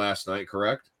 was last night,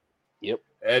 correct? Yep.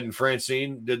 Ed and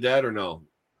Francine did that or no?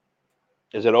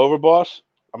 Is it over, boss?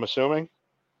 I'm assuming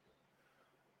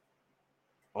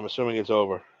it's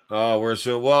over.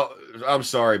 Well, I'm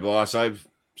sorry, boss. I'm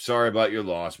sorry about your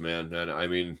loss, man. And I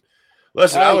mean,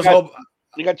 listen, I was hoping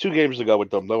you got 2 games to go with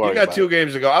them. Don't worry. You got 2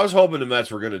 games to go. I was hoping the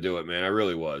Mets were going to do it, man. I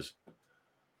really was.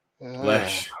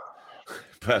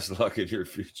 Best luck in your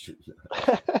future.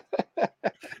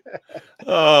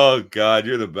 Oh, God,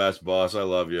 you're the best, boss. I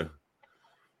love you.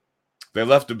 They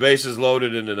left the bases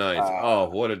loaded in the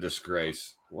 9th. What a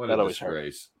disgrace. What a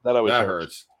disgrace. That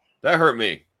hurts. That hurt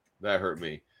me.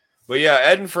 But, yeah,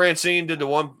 Ed and Francine did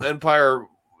the Empire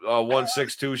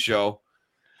 162 show.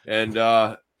 And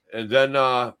then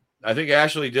I think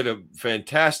Ashley did a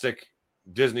fantastic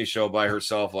Disney show by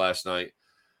herself last night.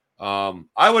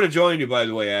 I would have joined you, by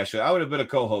the way, Ashley. I would have been a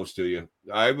co-host to you.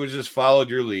 I would just followed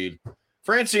your lead.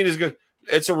 Francine is good.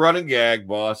 It's a running gag,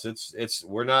 boss.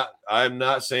 I'm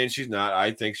not saying she's not.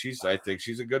 I think she's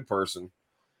a good person.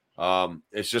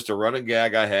 It's just a running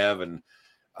gag I have, and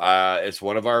it's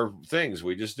one of our things.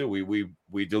 We just do.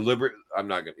 We deliberate. I'm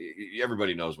not gonna.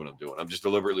 Everybody knows what I'm doing. I'm just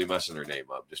deliberately messing her name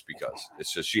up just because.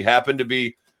 It's just she happened to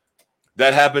be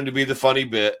the funny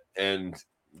bit, and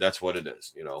that's what it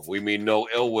is. We mean no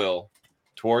ill will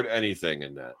toward anything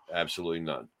in that. Absolutely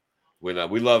none. We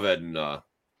love Ed and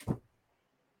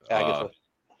Agatha.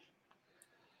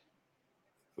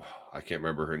 I can't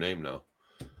remember her name now.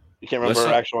 You can't remember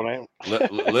her actual name?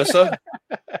 Lisa?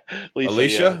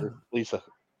 Alicia? Yeah.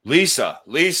 Lisa.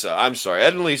 I'm sorry.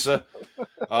 Ed and Lisa.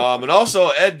 And also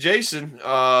Ed Jason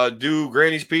do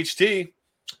Granny's Peach Tea.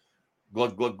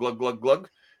 Glug, glug, glug, glug, glug.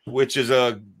 Which is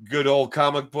a good old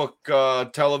comic book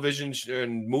television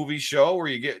and movie show where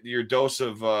you get your dose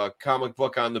of comic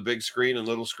book on the big screen and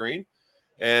little screen.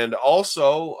 And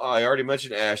also, I already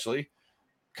mentioned Ashley.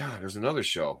 God, there's another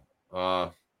show.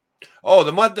 The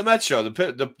Met show, the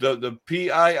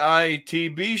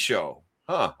PIITB show.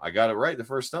 Huh, I got it right the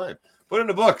first time. Put in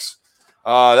the books.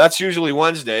 That's usually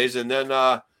Wednesdays. And then,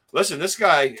 listen, this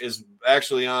guy is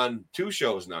actually on 2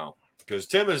 shows now because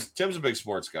Tim's a big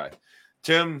sports guy.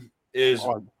 Tim is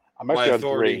my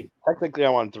authority. 3. Technically,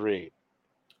 I'm on 3.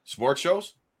 Sports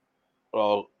shows?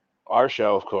 Well, our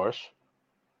show, of course.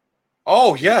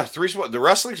 Oh, yeah. 3 sports. The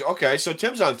wrestling's okay. So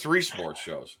Tim's on 3 sports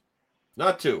shows.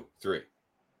 Not 2, 3.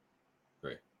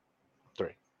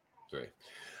 Three.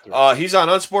 He's on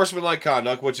Unsportsmanlike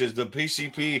Conduct, which is the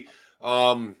PCP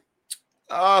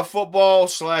football /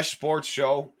 sports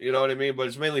show. You know what I mean? But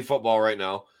it's mainly football right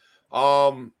now.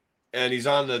 And he's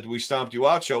on the We Stomped You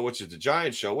Out show, which is the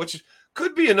Giants show, which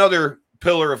could be another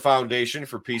pillar of foundation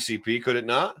for PCP, could it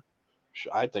not?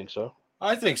 I think so.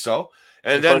 I think so.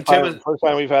 And then first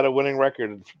time we've had a winning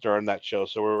record during that show,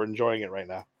 so we're enjoying it right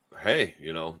now. Hey,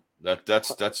 you know,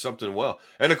 that's something well.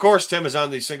 And of course, Tim is on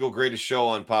the single greatest show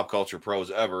on Pop Culture Pros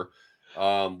ever,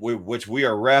 which we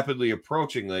are rapidly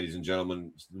approaching, ladies and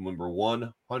gentlemen, number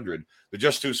 100, the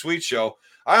Just Too Sweet show.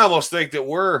 I almost think that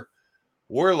we're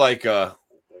like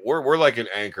we're like an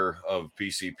anchor of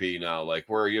PCP now. Like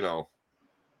we're, you know,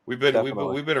 we've been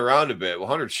around a bit.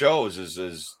 100 shows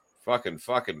is fucking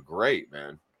great,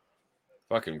 man.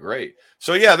 Fucking great.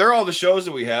 So yeah, they're all the shows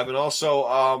that we have, and also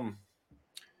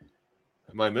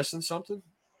am I missing something?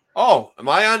 Oh, am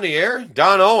I on the air?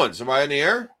 Don Owens, am I on the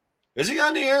air? Is he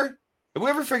on the air? Have we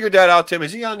ever figured that out, Tim?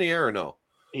 Is he on the air or no?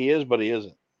 He is, but he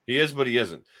isn't. He is, but he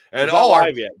isn't. And he's not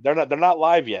live yet. They're not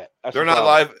live yet. They're not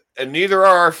live, and neither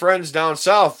are our friends down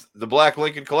south, the Black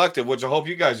Lincoln Collective, which I hope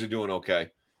you guys are doing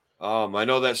okay. I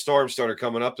know that storm started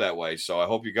coming up that way, so I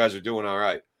hope you guys are doing all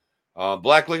right.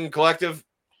 Black Lincoln Collective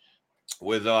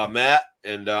with Matt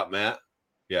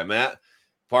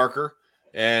Parker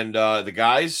and the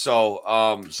guys.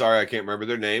 So sorry I can't remember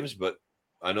their names, but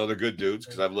I know they're good dudes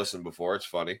because I've listened before. It's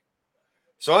funny.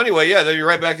 So anyway, yeah, then you're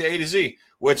right back to A to Z,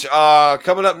 which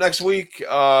coming up next week,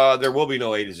 there will be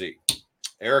no A to Z.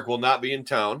 Eric will not be in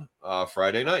town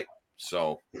Friday night.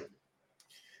 So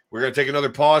we're going to take another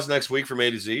pause next week from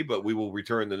A to Z, but we will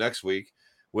return the next week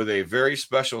with a very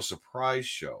special surprise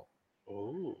show.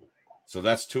 Oh. So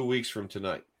that's 2 weeks from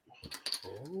tonight.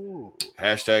 Ooh.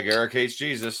 Hashtag Eric Hates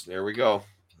Jesus. There we go.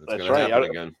 That's right.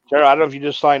 Again. Jared, I don't know if you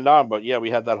just signed on, but yeah, we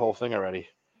had that whole thing already.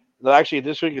 No, actually,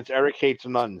 this week it's Eric Hates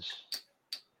Nuns.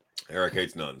 Eric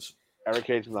Hates Nuns. Eric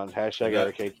Hates Nuns. Hashtag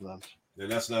Eric Hates Nuns. And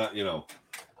that's not, you know,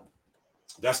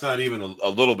 that's not even a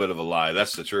little bit of a lie.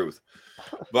 That's the truth.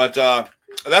 But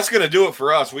that's going to do it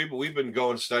for us. We've been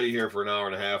going steady here for an hour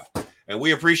and a half. And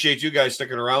we appreciate you guys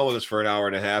sticking around with us for an hour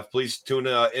and a half. Please tune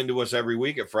into us every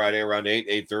week at Friday around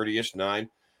 8:30ish, 9,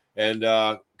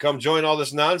 and come join all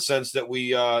this nonsense that we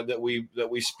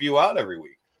spew out every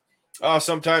week.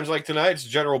 Sometimes, like tonight, it's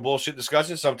general bullshit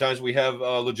discussion. Sometimes we have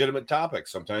legitimate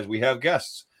topics. Sometimes we have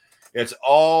guests. It's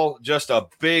all just a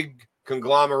big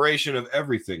conglomeration of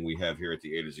everything we have here at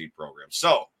the A to Z program.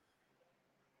 So,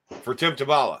 for Tim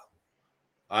Tabala,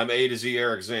 I'm A to Z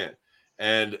Eric Zant,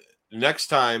 and next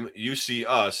time you see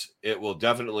us, it will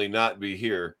definitely not be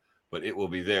here, but it will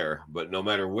be there. But no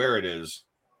matter where it is,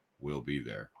 we'll be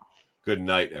there. Good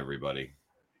night, everybody.